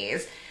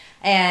movies.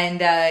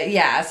 And,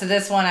 so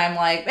this one I'm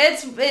like,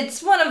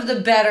 it's one of the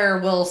better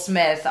Will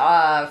Smith,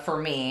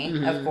 for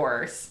me, of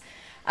course.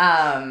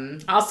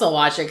 I'll still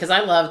watch it because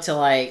I love to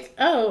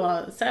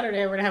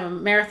Saturday we're gonna have a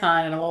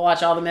marathon and we'll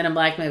watch all the Men in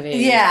Black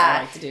movies.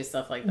 I like to do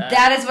stuff like that.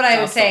 That is what I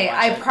would say.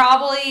 I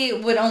probably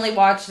would only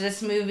watch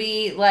this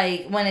movie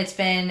like when it's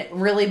been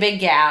really big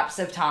gaps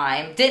of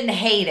time. Didn't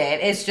hate it.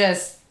 It's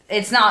just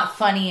it's not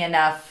funny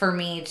enough for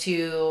me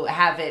to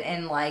have it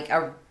in like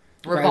a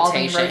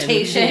revolving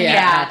rotation.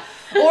 Yeah.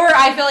 Or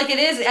I feel like it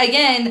is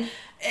again.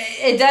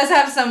 It does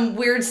have some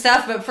weird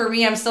stuff, but for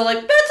me, I'm still like,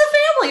 it's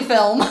a family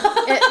film.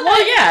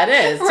 It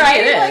is. Right?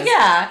 It is.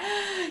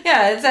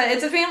 Like,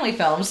 it's a family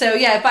film. So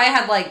yeah, if I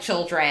had like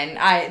children,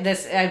 I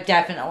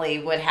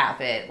definitely would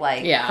have it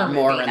like for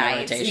more movie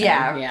nights. Rotation.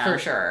 Yeah, for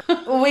sure.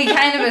 We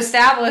kind of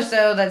established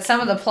though that some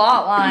of the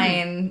plot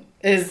line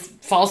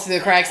falls through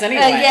the cracks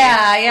anyway.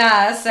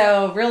 Yeah.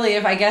 So really,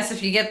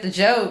 if you get the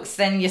jokes,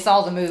 then you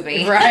saw the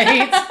movie,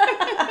 right?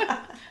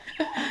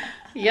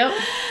 Yep.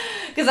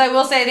 Because I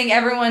will say, I think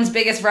everyone's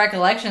biggest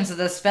recollections of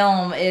this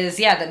film is,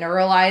 the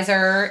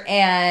neuralyzer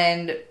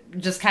and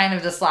just kind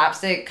of the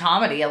slapstick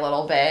comedy a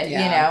little bit,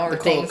 or the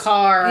things. Cool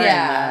car.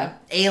 Yeah.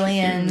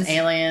 Aliens.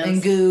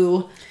 And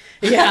goo.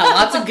 Yeah,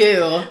 lots of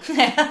goo.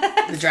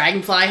 The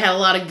Dragonfly had a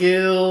lot of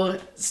goo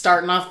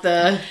starting off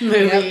the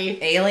movie.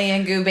 Yep.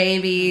 Alien goo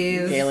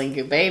babies.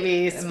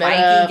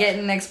 Mikey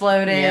getting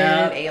exploded.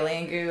 Yep.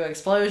 Alien goo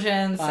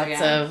explosions.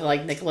 Lots of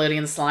like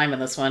Nickelodeon slime in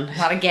this one. A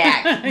lot of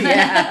gag.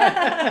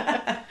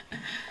 Yeah.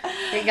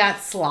 It got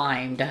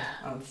slimed.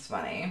 Oh, that's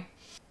funny.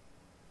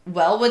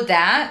 Well, with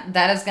that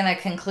is going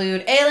to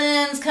conclude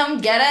Aliens,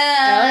 Come Get It!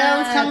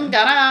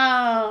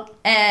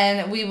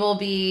 And we will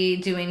be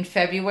doing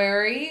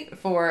February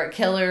for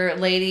Killah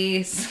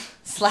Ladies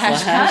 /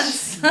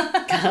 Cunts.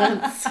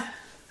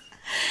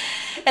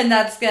 And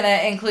that's going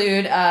to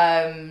include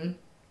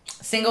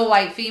Single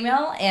White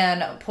Female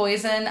and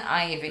Poison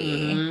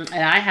Ivy. Mm-hmm.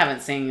 And I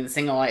haven't seen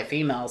Single White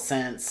Female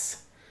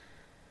since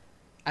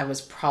I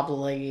was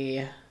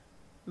probably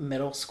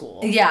middle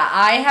school. Yeah,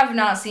 I have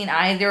not seen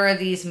either of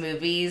these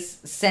movies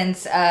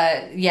since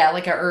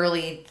like an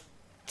early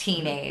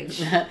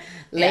teenage.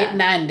 Late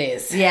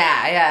 90s.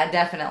 Yeah,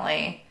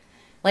 definitely.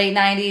 Late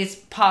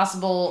 90s,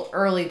 possible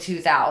early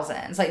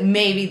 2000s. Like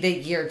maybe the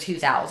year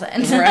 2000.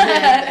 Right.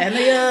 And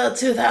the year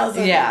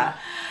 2000. Yeah.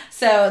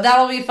 So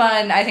that'll be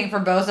fun, I think, for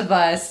both of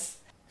us.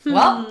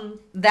 Well,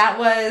 that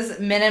was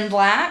Men in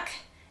Black.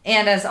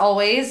 And as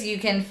always, you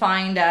can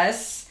find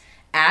us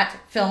at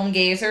Film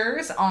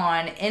Gazers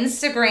on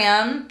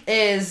Instagram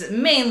is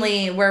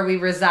mainly where we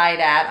reside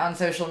at on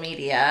social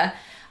media.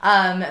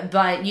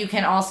 But you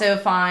can also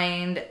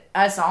find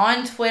us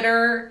on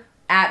Twitter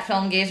at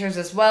Film Gazers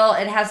as well.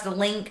 It has the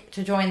link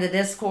to join the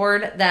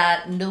Discord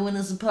that no one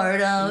is a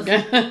part of,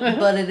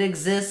 but it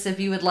exists if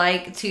you would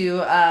like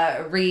to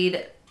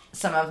read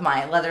some of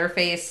my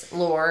Leatherface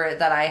lore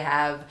that I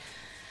have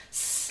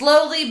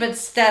slowly but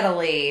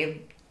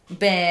steadily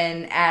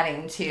been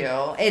adding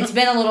to. It's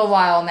been a little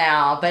while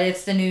now, but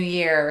it's the new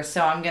year,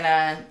 so I'm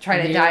gonna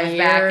try to dive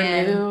back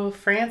in. New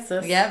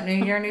Francis. Yep,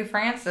 New Year, New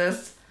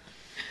Francis.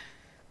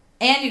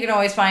 And you can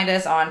always find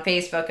us on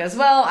Facebook as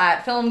well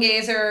at Film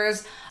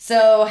Gazers.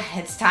 So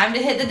it's time to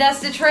hit the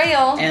dusted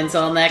trail.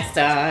 Until next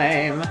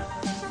time.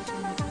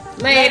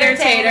 Later,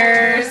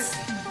 taters.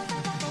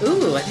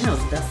 Ooh, I think that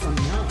was the best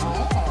one.